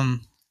like,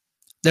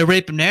 they're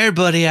raping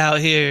everybody out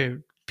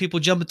here. People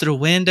jumping through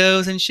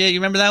windows and shit. You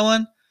remember that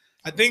one?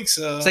 I think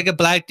so. It's like a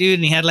black dude,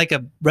 and he had like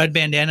a red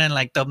bandana, and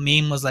like the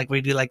meme was like where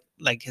he do like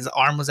his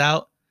arm was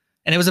out.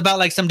 And it was about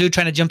like some dude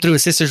trying to jump through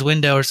his sister's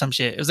window or some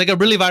shit. It was like a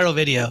really viral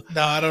video.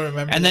 No, I don't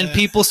remember. And then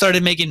people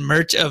started making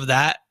merch of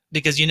that,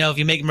 because, you know, if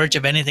you make merch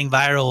of anything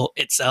viral,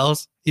 it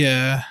sells.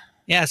 Yeah.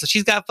 Yeah. So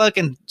she's got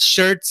fucking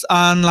shirts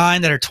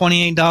online that are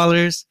 $28,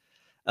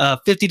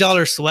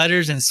 $50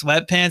 sweaters and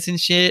sweatpants and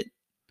shit.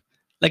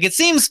 Like, it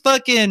seems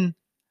fucking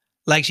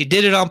like she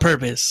did it on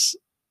purpose.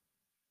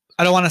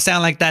 I don't want to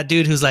sound like that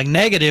dude who's like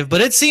negative, but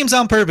it seems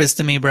on purpose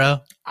to me, bro.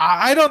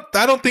 I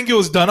don't think it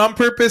was done on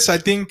purpose. I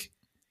think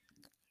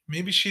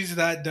maybe she's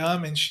that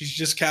dumb and she's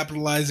just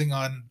capitalizing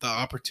on the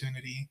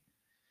opportunity.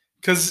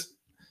 Because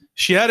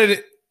she had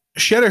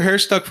her hair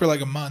stuck for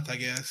like a month, I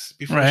guess,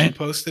 before she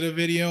posted a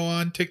video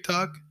on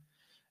TikTok.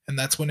 And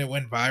that's when it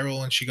went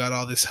viral and she got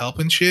all this help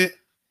and shit.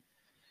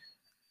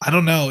 I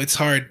don't know. It's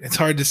hard. It's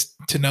hard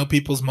to know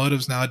people's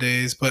motives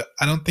nowadays, but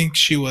I don't think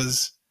she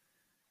was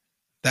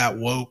that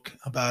woke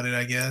about it,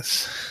 I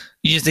guess.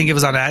 You just think it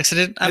was on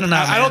accident? I don't know.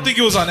 I don't think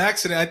it was on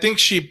accident. I think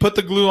she put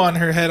the glue on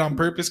her head on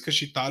purpose because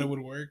she thought it would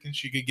work and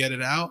she could get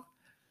it out.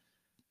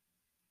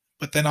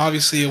 But then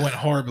obviously it went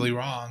horribly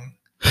wrong.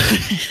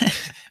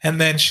 And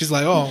then she's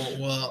like, oh,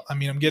 well, I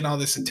mean, I'm getting all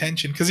this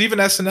attention. Because even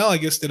SNL, I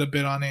guess, did a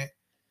bit on it.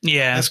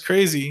 Yeah. That's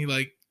crazy.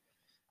 Like,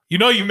 you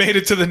know, you made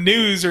it to the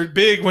news or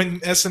big when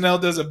SNL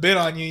does a bit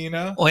on you, you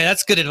know? Oh, yeah,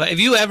 that's good advice. If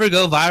you ever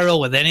go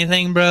viral with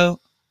anything, bro,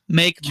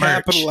 make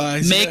merch.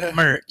 Capitalize. Make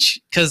merch.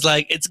 Because,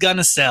 like, it's going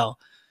to sell.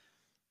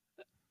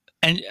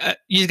 And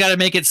you just got to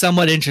make it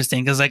somewhat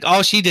interesting because like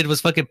all she did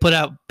was fucking put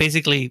out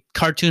basically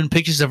cartoon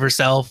pictures of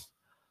herself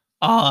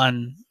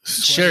on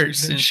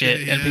shirts and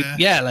shit. Yeah. And people,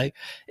 yeah, like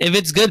if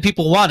it's good,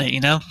 people want it.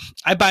 You know,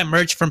 I buy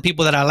merch from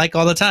people that I like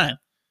all the time.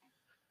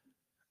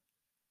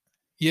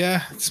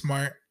 Yeah, it's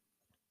smart.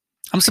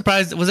 I'm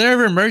surprised. Was there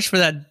ever merch for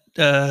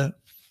that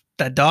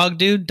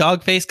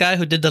dog face guy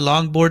who did the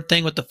longboard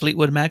thing with the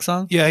Fleetwood Mac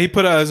song? Yeah, he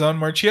put out his own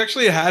merch. He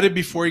actually had it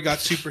before he got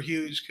super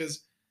huge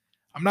because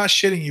I'm not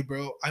shitting you,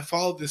 bro. I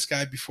followed this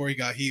guy before he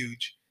got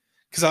huge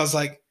because I was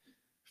like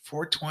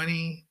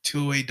 420,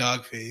 208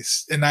 dog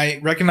face. And I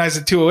recognized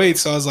the 208,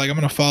 so I was like, I'm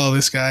going to follow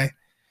this guy. And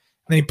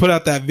then he put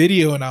out that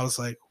video and I was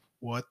like,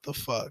 what the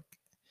fuck?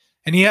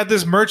 And he had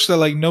this merch that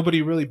like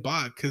nobody really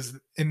bought because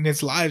in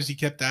his lives he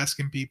kept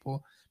asking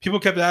people. People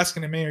kept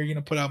asking him, hey, are you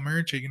going to put out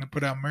merch? Are you going to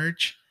put out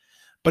merch?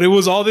 But it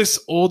was all this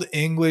old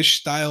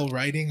English style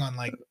writing on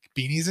like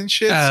beanies and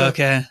shit. Oh, so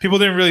okay. people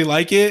didn't really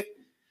like it.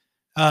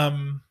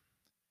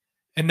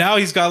 And now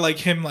he's got like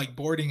him like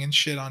boarding and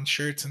shit on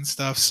shirts and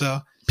stuff. So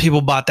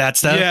people bought that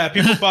stuff. Yeah,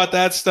 people bought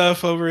that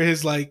stuff over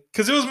his like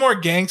because it was more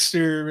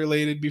gangster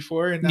related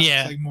before, and now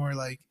it's like more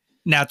like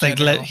now it's like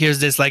here's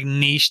this like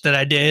niche that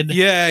I did.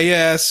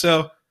 Yeah.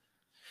 So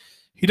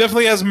he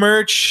definitely has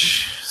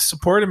merch.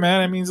 Support him,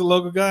 man. I mean, he's a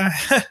local guy.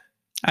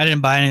 I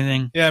didn't buy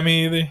anything. Yeah,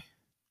 me either.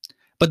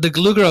 But the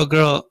glue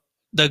girl,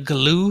 the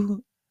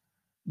glue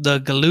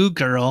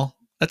girl.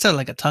 That sounds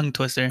like a tongue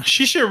twister.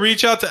 She should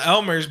reach out to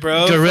Elmer's,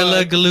 bro.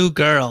 Gorilla Glue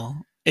Girl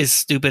is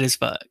stupid as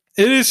fuck.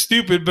 It is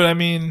stupid, but I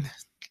mean,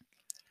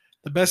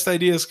 the best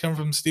ideas come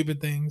from stupid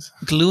things.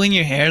 Glue in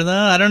your hair, though?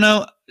 I don't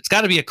know. It's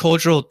got to be a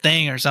cultural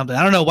thing or something.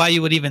 I don't know why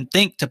you would even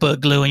think to put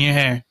glue in your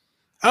hair.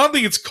 I don't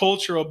think it's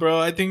cultural, bro.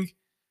 I think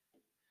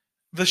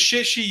the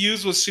shit she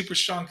used was super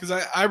strong because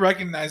I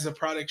recognize the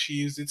product she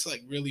used. It's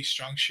like really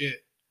strong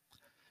shit.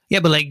 Yeah,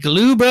 but like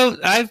glue, bro.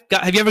 Have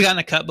you ever gotten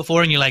a cut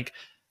before and you like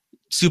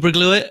super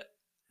glue it?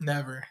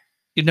 Never.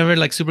 You've never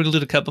like super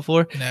glued a cut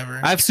before?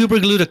 Never. I've super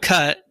glued a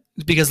cut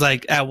because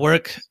like at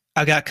work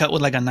I got cut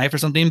with like a knife or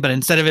something, but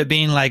instead of it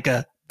being like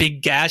a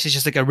big gash, it's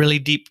just like a really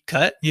deep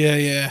cut.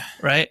 Yeah.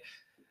 Right?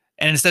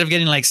 And instead of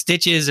getting like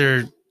stitches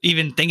or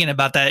even thinking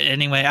about that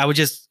anyway,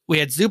 we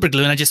had super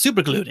glue and I just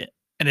super glued it.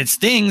 And it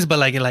stings, but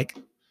like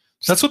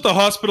that's what the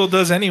hospital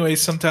does anyway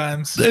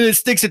sometimes. It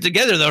sticks it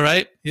together though,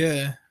 right?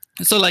 Yeah.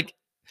 So like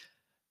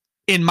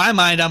in my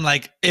mind, I'm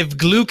like, if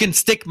glue can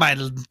stick my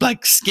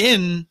like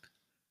skin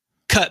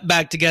cut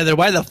back together,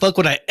 why the fuck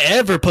would I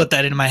ever put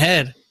that in my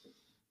head?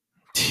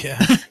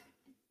 Yeah.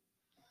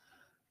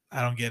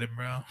 I don't get it,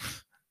 bro.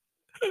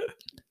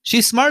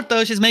 She's smart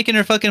though. She's making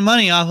her fucking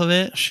money off of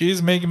it.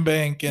 She's making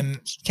bank and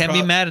can't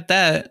be mad at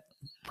that.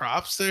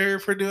 Props to her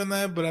for doing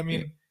that, but I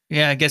mean,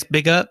 yeah, I guess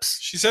big ups.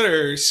 She said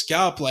her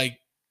scalp like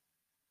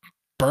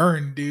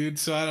burned, dude.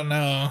 So I don't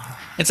know.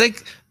 It's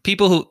like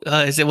people who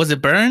was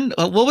it burned?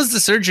 What was the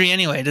surgery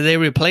anyway? Did they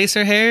replace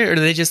her hair or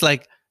did they just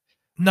like?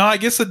 No, I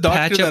guess the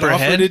doctor that offered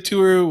head? it to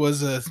her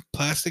was a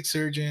plastic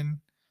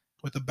surgeon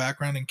with a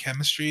background in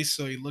chemistry.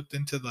 So he looked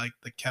into like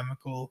the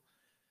chemical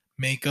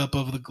makeup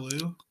of the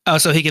glue. Oh,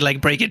 so he could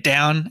like break it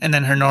down and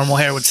then her normal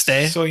hair would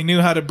stay? So he knew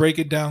how to break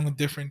it down with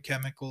different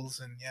chemicals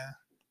and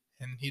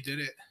he did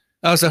it.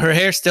 Oh, so her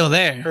hair's still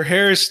there. Her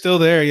hair is still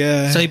there,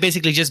 yeah. So he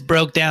basically just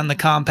broke down the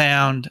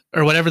compound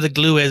or whatever the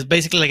glue is,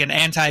 basically like an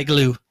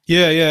anti-glue.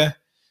 Yeah.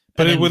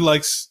 But it would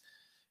like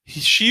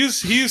he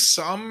used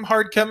some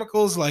hard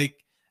chemicals like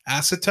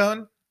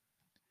acetone,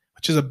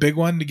 which is a big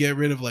one to get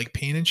rid of like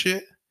paint and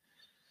shit.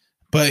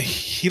 But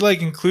he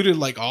like included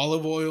like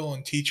olive oil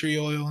and tea tree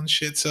oil and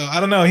shit. So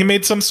I don't know. He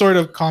made some sort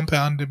of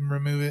compound to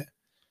remove it.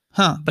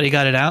 Huh, but he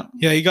got it out?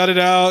 Yeah, he got it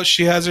out.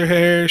 She has her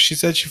hair. She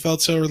said she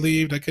felt so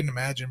relieved. I couldn't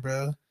imagine,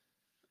 bro.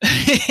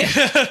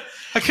 I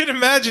couldn't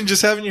imagine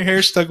just having your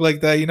hair stuck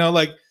like that, you know,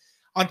 like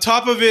on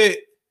top of it,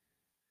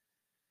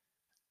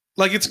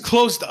 like it's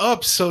closed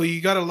up, so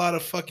you got a lot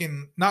of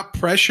fucking not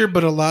pressure,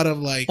 but a lot of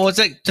like well, it's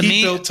like to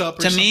me built up.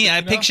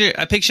 I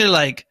picture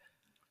like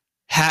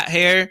hat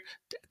hair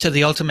to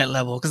the ultimate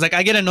level because like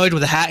I get annoyed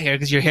with the hat hair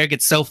because your hair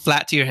gets so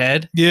flat to your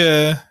head.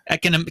 Yeah, I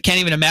can't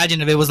even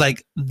imagine if it was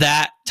like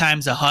that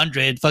times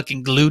 100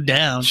 fucking glued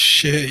down.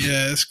 Shit,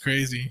 yeah, it's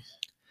crazy.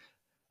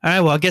 All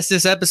right, well, I guess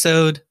this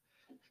episode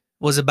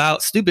was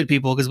about stupid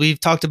people because we've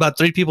talked about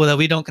 3 people that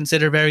we don't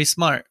consider very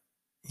smart.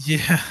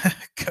 Yeah.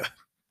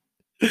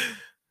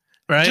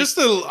 Right? Just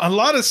a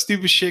lot of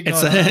stupid shit going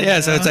on.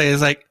 Yeah, so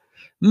it's like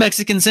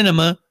Mexican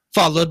cinema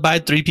followed by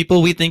 3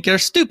 people we think are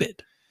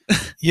stupid.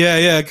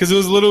 Yeah, because it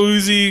was Little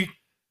Uzi.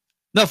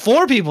 No,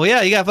 4 people.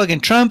 Yeah, you got fucking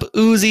Trump,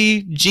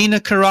 Uzi, Gina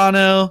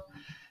Carano,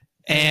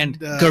 and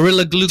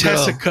Gorilla Glue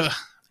Girl. Tessica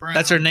Brown.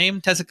 That's her name?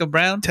 Tessica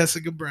Brown?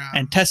 Tessica Brown.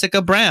 And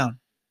Tessica Brown.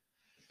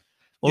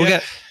 Well,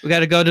 yeah. we got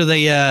to go to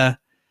the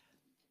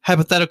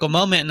hypothetical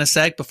moment in a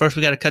sec, but first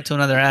we got to cut to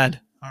another ad.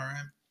 All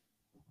right.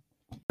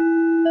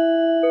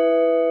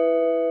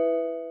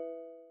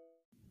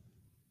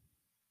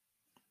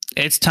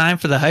 It's time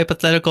for the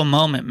hypothetical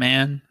moment,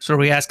 man. So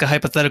we ask a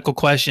hypothetical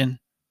question.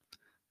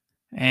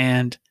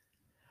 And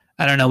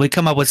I don't know, we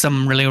come up with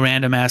some really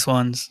random ass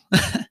ones.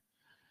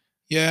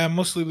 Yeah, I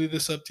mostly leave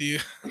this up to you,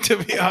 to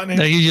be honest.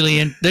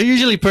 They're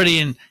usually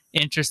pretty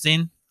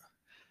interesting.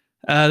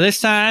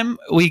 This time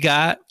we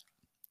got,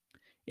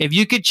 if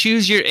you could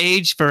choose your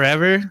age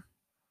forever,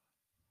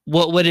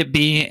 what would it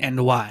be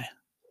and why?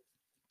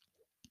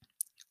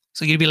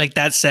 So you'd be like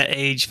that set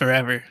age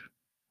forever.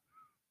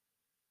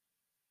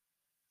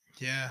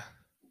 Yeah.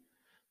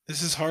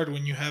 This is hard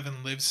when you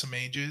haven't lived some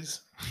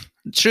ages.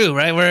 True,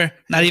 right? We're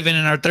not even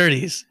in our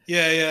 30s.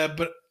 Yeah,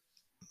 but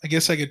I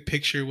guess I could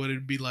picture what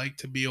it'd be like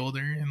to be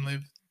older and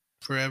live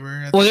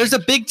forever. Well, there's a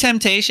big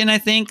temptation, I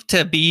think,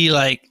 to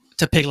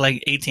pick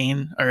like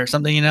 18 or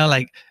something, you know?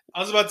 Like, I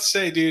was about to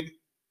say, dude,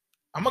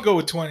 I'm going to go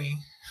with 20.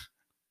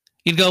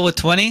 You'd go with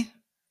 20?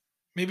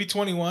 Maybe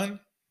 21,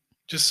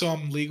 just so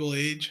I'm legal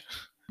age.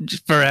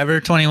 Just forever,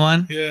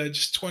 21? Yeah,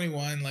 just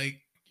 21. Like,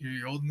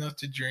 you're old enough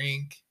to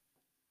drink.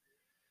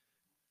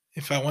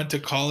 If I went to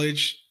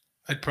college,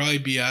 I'd probably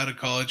be out of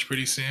college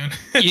pretty soon.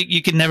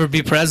 you could never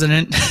be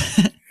president.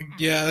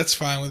 Yeah, that's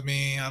fine with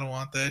me. I don't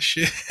want that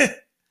shit.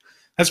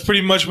 That's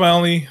pretty much my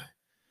only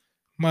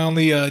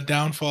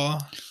downfall.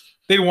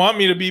 They'd want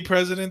me to be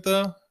president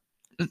though.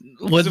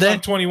 Would they? If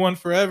I'm 21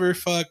 forever,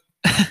 fuck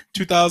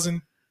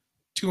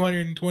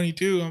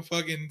 2,222. I'm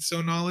fucking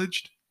so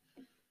knowledged.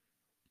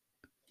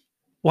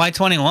 Why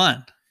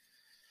 21?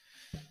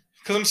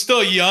 Because I'm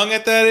still young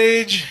at that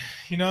age.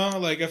 You know,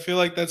 like I feel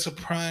like that's a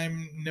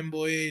prime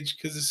nimble age.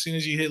 Because as soon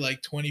as you hit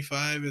like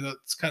 25,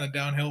 it's kind of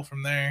downhill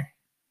from there.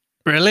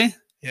 Really?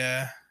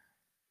 Yeah.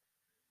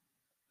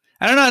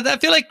 I don't know. I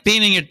feel like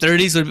being in your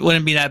 30s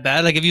wouldn't be that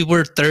bad. Like if you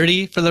were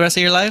 30 for the rest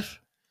of your life.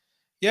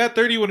 Yeah,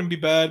 30 wouldn't be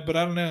bad, but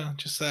I don't know.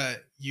 Just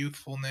that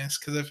youthfulness.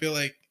 Because I feel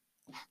like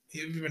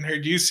I've even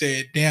heard you say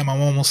it. Damn,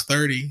 I'm almost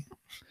 30.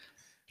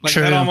 Like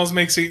True. That almost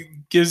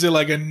gives it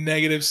like a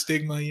negative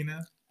stigma, you know?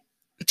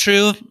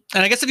 True.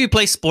 And I guess if you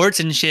play sports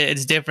and shit,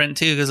 it's different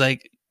too. Because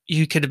like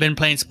you could have been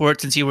playing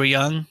sports since you were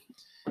young.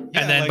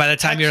 Yeah, and then like, by the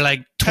time you're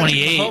like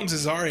 28. Mahomes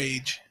is our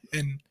age.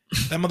 And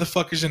that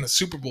motherfucker's in a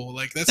Super Bowl.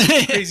 Like, that's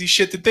crazy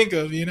shit to think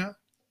of, you know?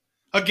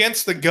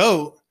 Against the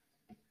GOAT,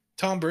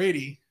 Tom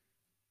Brady.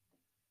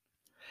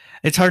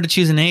 It's hard to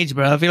choose an age,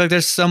 bro. I feel like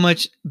there's so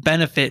much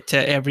benefit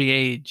to every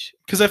age.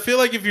 Because I feel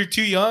like if you're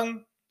too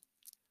young,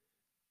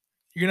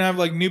 you're going to have,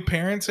 like, new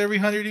parents every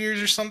 100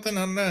 years or something.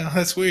 I don't know.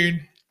 That's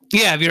weird.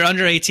 Yeah, if you're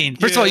under 18.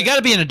 First of all, you got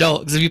to be an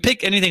adult. Because if you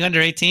pick anything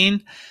under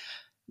 18,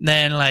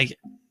 then, like...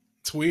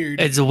 It's weird.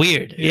 It's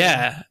weird.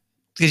 Yeah.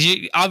 Because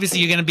obviously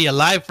you're going to be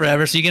alive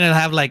forever. So you're going to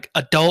have, like,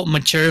 adult,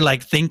 mature,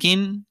 like,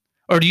 thinking.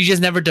 Or do you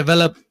just never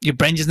develop... Your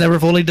brain just never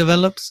fully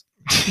develops?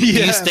 Yeah,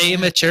 do you stay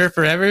immature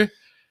forever?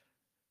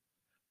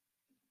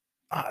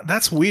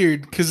 That's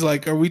weird. Because,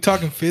 like, are we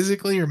talking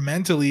physically or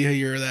mentally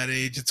you're that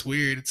age? It's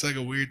weird. It's like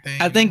a weird thing.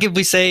 I think if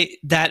we say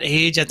that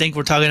age, I think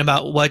we're talking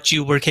about what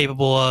you were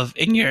capable of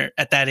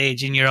at that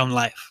age in your own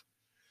life.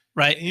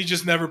 Right? And you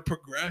just never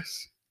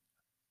progress.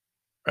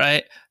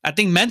 Right? I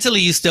think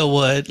mentally you still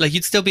would. Like,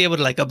 you'd still be able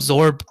to, like,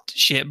 absorb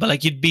shit. But,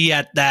 like, you'd be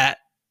at that...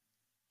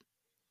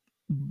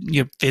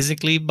 Your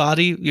physical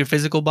body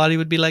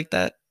would be like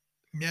that.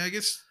 Yeah, I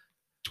guess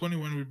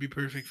 21 would be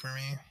perfect for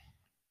me.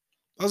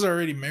 I was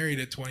already married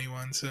at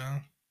 21, so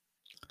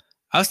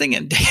I was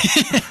thinking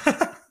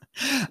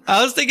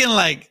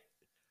like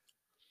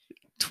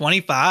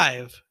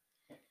 25,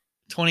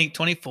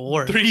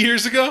 24. 3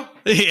 years ago?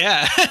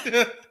 Yeah.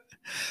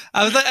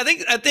 I was like,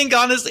 I think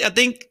honestly,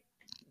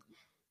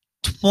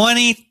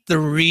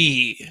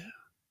 23.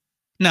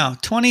 No,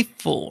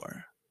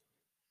 24.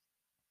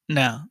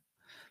 No.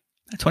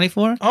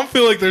 24? I don't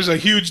feel like there's a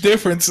huge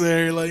difference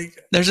there. Like,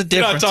 there's a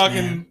difference. You're not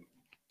talking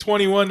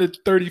 21 to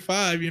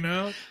 35, you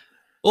know?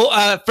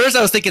 Well, first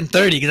I was thinking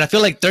 30 because I feel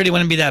like 30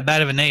 wouldn't be that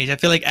bad of an age. I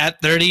feel like at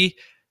 30,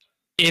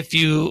 if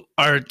you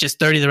are just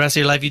 30 the rest of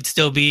your life, you're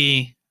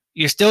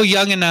still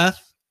young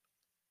enough,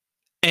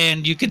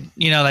 and you could,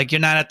 you know, like you're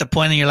not at the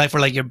point in your life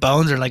where like your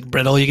bones are like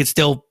brittle. You could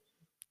still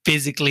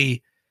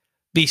physically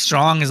be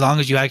strong as long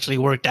as you actually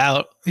worked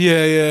out.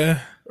 Yeah.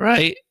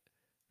 Right?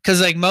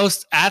 Because like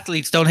most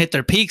athletes don't hit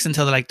their peaks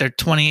until they're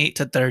 28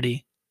 to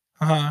 30.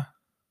 Uh-huh.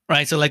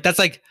 Right? So like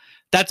that's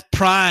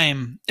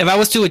prime. If I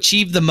was to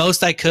achieve the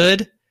most I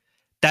could,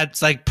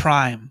 that's like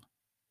prime.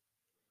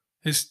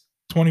 It's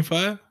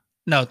 25?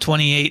 No,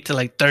 28 to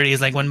like 30 is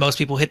like when most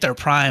people hit their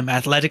prime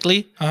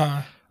athletically.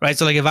 Uh-huh. Right?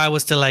 So like if I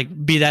was to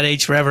like be that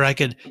age forever, I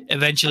could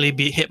eventually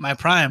hit my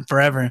prime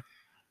forever.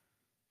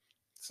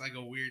 It's like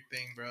a weird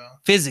thing, bro.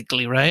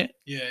 Physically, right?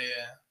 Yeah.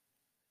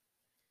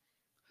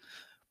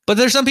 But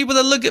there's some people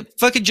that look at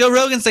fucking Joe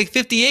Rogan's like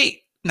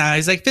 58. Nah,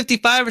 he's like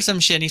 55 or some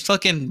shit. And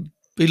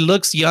he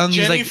looks young.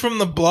 Jenny he's like, from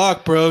the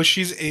block, bro.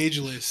 She's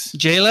ageless.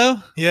 J-Lo?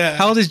 Yeah.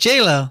 How old is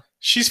J-Lo?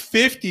 She's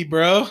 50,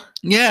 bro.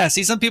 Yeah.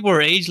 See, some people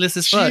are ageless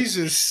as fuck.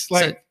 Jesus.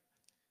 Like,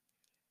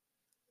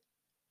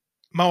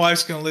 my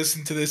wife's going to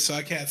listen to this, so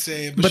I can't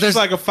say it. But she's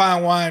like a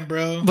fine wine,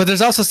 bro. But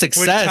there's also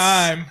success. With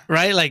time.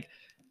 Right? Like,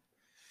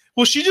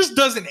 well, she just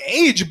doesn't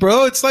age,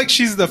 bro. It's like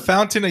she's the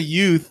fountain of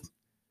youth.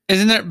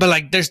 Isn't there? But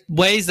like, there's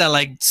ways that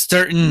like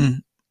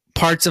certain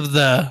parts of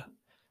the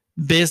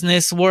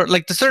business world,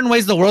 like the certain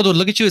ways the world would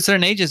look at you at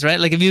certain ages, right?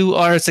 Like if you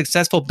are a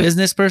successful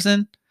business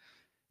person,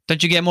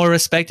 don't you get more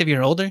respect if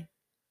you're older?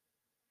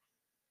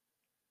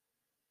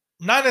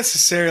 Not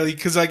necessarily,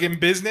 because like in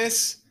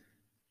business,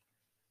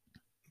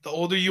 the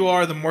older you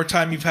are, the more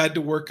time you've had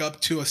to work up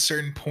to a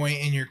certain point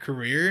in your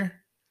career.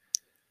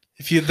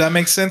 If that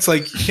makes sense,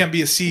 like you can't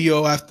be a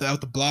CEO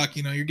out the block.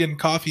 You know, you're getting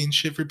coffee and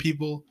shit for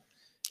people,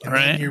 and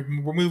then you're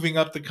moving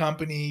up the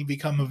company,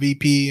 become a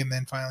VP, and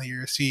then finally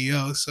you're a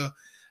CEO. So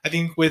I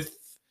think with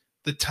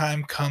the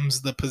time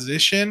comes the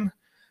position,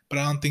 but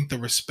I don't think the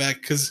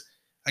respect, because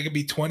I could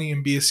be 20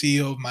 and be a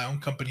CEO of my own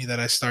company that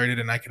I started,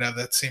 and I could have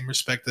that same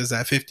respect as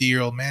that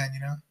 50-year-old man, you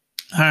know?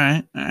 All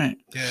right.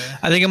 Yeah.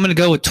 I think I'm going to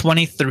go with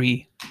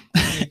 23.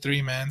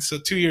 23, man. So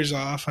 2 years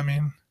off. I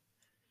mean,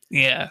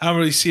 yeah. I don't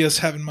really see us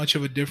having much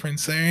of a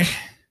difference there.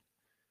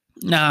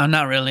 No,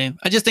 not really.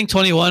 I just think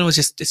 21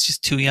 it's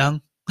just too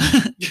young.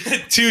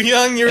 Too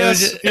young? Your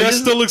ass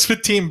still looks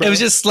 15, bro. It was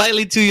just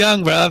slightly too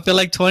young, bro. I feel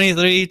like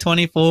 23,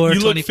 24, you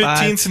 25. Look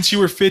 15 since you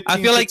were 15,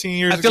 I feel like, 15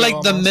 years I feel ago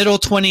like almost. the middle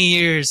 20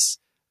 years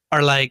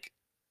are like,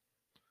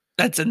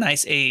 that's a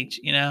nice age,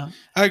 you know?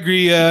 I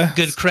agree, yeah.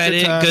 Good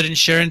credit, good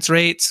insurance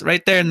rates,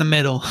 right there in the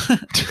middle.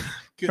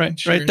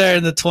 right there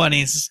in the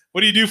 20s.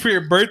 What do you do for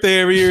your birthday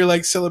every year?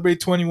 Like celebrate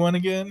 21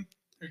 again?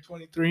 Or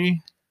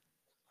 23?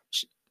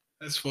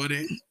 That's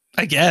funny.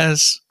 I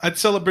guess. I'd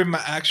celebrate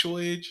my actual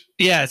age.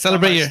 Yeah,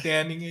 celebrate your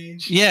standing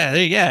age.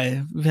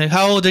 Yeah.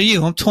 How old are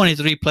you? I'm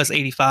 23 plus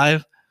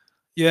 85.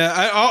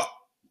 Yeah,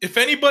 if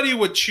anybody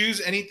would choose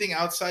anything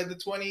outside the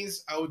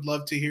 20s, I would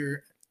love to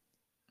hear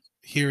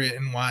it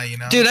and why, you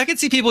know? Dude, I could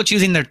see people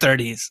choosing their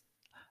 30s.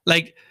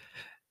 Like,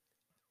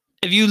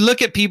 if you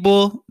look at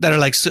people that are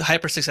like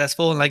hyper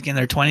successful, like in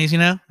their 20s, you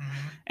know,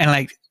 and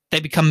like they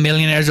become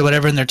millionaires or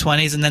whatever in their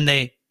 20s, and then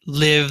they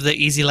live the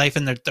easy life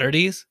in their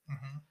 30s,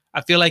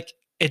 I feel like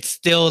it's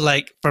still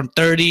like from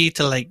 30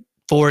 to like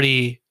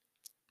 40.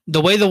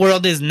 The way the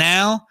world is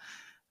now,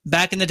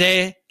 back in the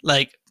day,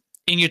 like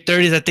in your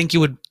 30s, I think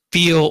you would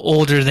feel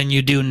older than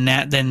you do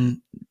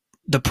than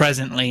the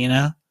presently, you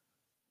know?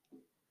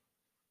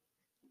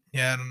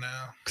 Yeah, I don't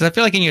know. Because I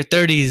feel like in your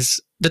 30s,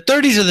 the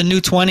 30s are the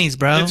new 20s,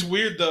 bro. It's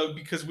weird, though,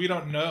 because we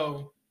don't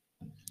know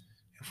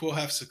if we'll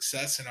have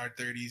success in our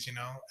 30s, you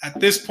know? At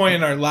this point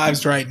in our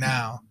lives right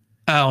now.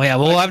 Oh, yeah.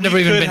 Well, I've never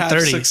even been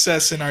 30.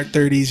 Success in our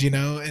 30s, you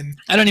know? And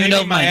I don't even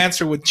know if my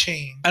answer would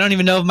change. I don't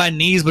even know if my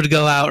knees would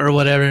go out or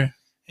whatever.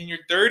 In your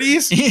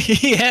 30s?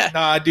 Yeah.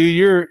 Nah, dude,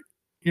 you're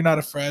not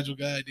a fragile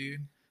guy,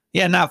 dude.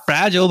 Yeah, not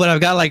fragile, but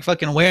I've got like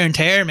fucking wear and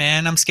tear,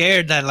 man. I'm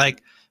scared that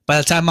like by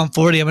the time I'm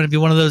 40, I'm going to be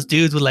one of those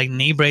dudes with like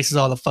knee braces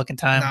all the fucking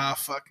time. Nah,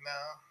 fuck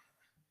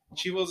no.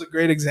 Chivo's a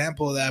great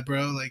example of that,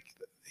 bro. Like,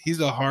 he's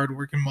a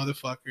hard-working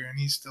motherfucker, and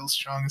he's still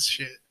strong as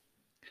shit.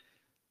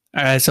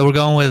 All right, so we're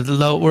going with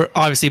low. We're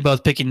obviously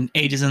both picking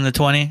ages in the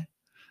 20.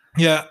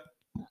 Yeah.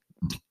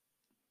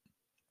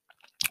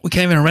 We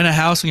can't even rent a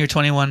house when you're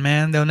 21,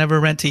 man. They'll never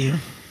rent to you.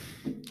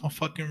 I'll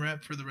fucking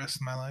rent for the rest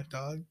of my life,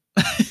 dog.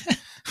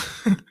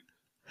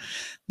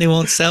 They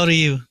won't sell to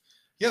you.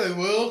 Yeah, they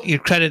will. Your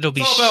credit will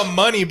be it's all about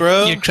money,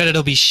 bro. Your credit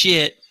will be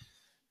shit.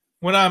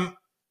 When I'm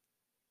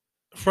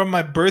from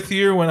my birth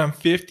year, when I'm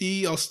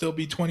 50, I'll still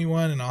be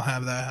 21 and I'll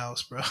have that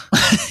house, bro.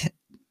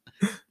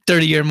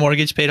 30-year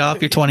mortgage paid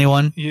off. You're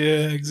 21.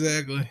 Yeah,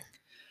 exactly.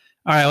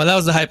 All right. Well, that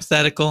was the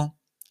hypothetical.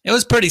 It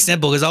was pretty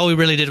simple because all we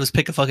really did was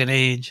pick a fucking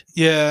age.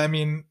 Yeah, I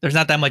mean, there's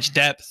not that much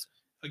depth.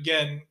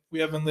 Again, we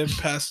haven't lived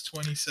past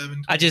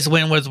 27. I just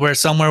went with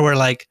somewhere where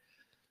like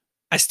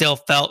I still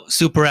felt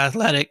super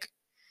athletic,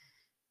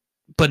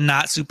 but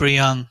not super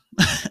young.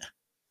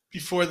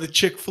 Before the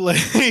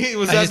Chick-fil-A.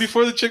 Was that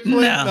before the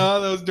Chick-fil-A?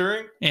 No, that was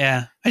during?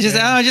 Yeah. I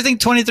just think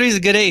 23 is a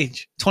good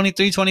age.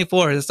 23,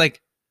 24. It's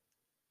like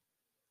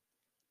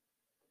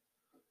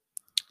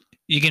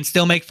you can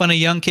still make fun of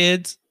young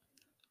kids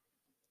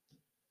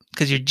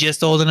because you're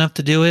just old enough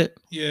to do it.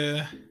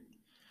 Yeah.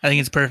 I think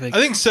it's perfect. I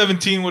think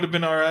 17 would have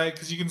been all right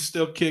because you can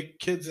still kick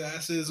kids'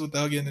 asses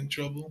without getting in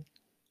trouble.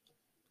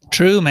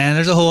 True, man.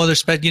 There's a whole other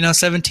spec.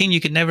 17,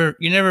 you're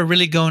never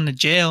really going to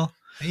jail.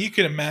 And you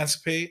could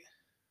emancipate.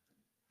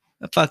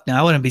 Fuck no,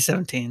 I wouldn't be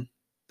 17.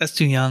 That's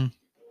too young.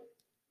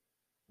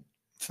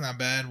 It's not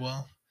bad.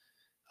 Well,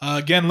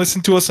 again,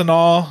 listen to us on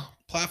all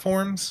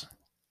platforms.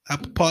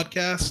 Apple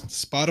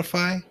Podcasts,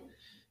 Spotify.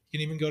 You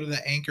can even go to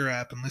the Anchor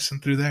app and listen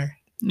through there.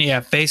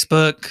 Yeah,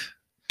 Facebook,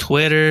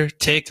 Twitter,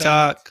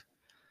 TikTok.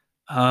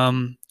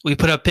 We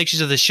put up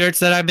pictures of the shirts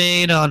that I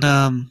made on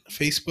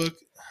Facebook.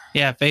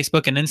 Yeah,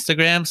 Facebook and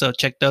Instagram. So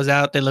check those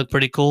out. They look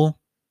pretty cool.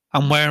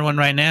 I'm wearing one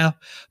right now.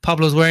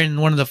 Pablo's wearing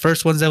one of the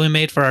first ones that we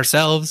made for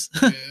ourselves.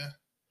 Yeah.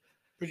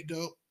 Pretty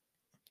dope.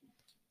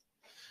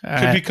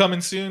 Could be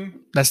coming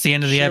soon. That's the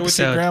end of the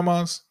episode. Share with your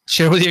grandmas.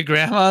 Share with your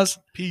grandmas.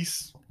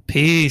 Peace.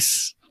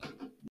 Peace.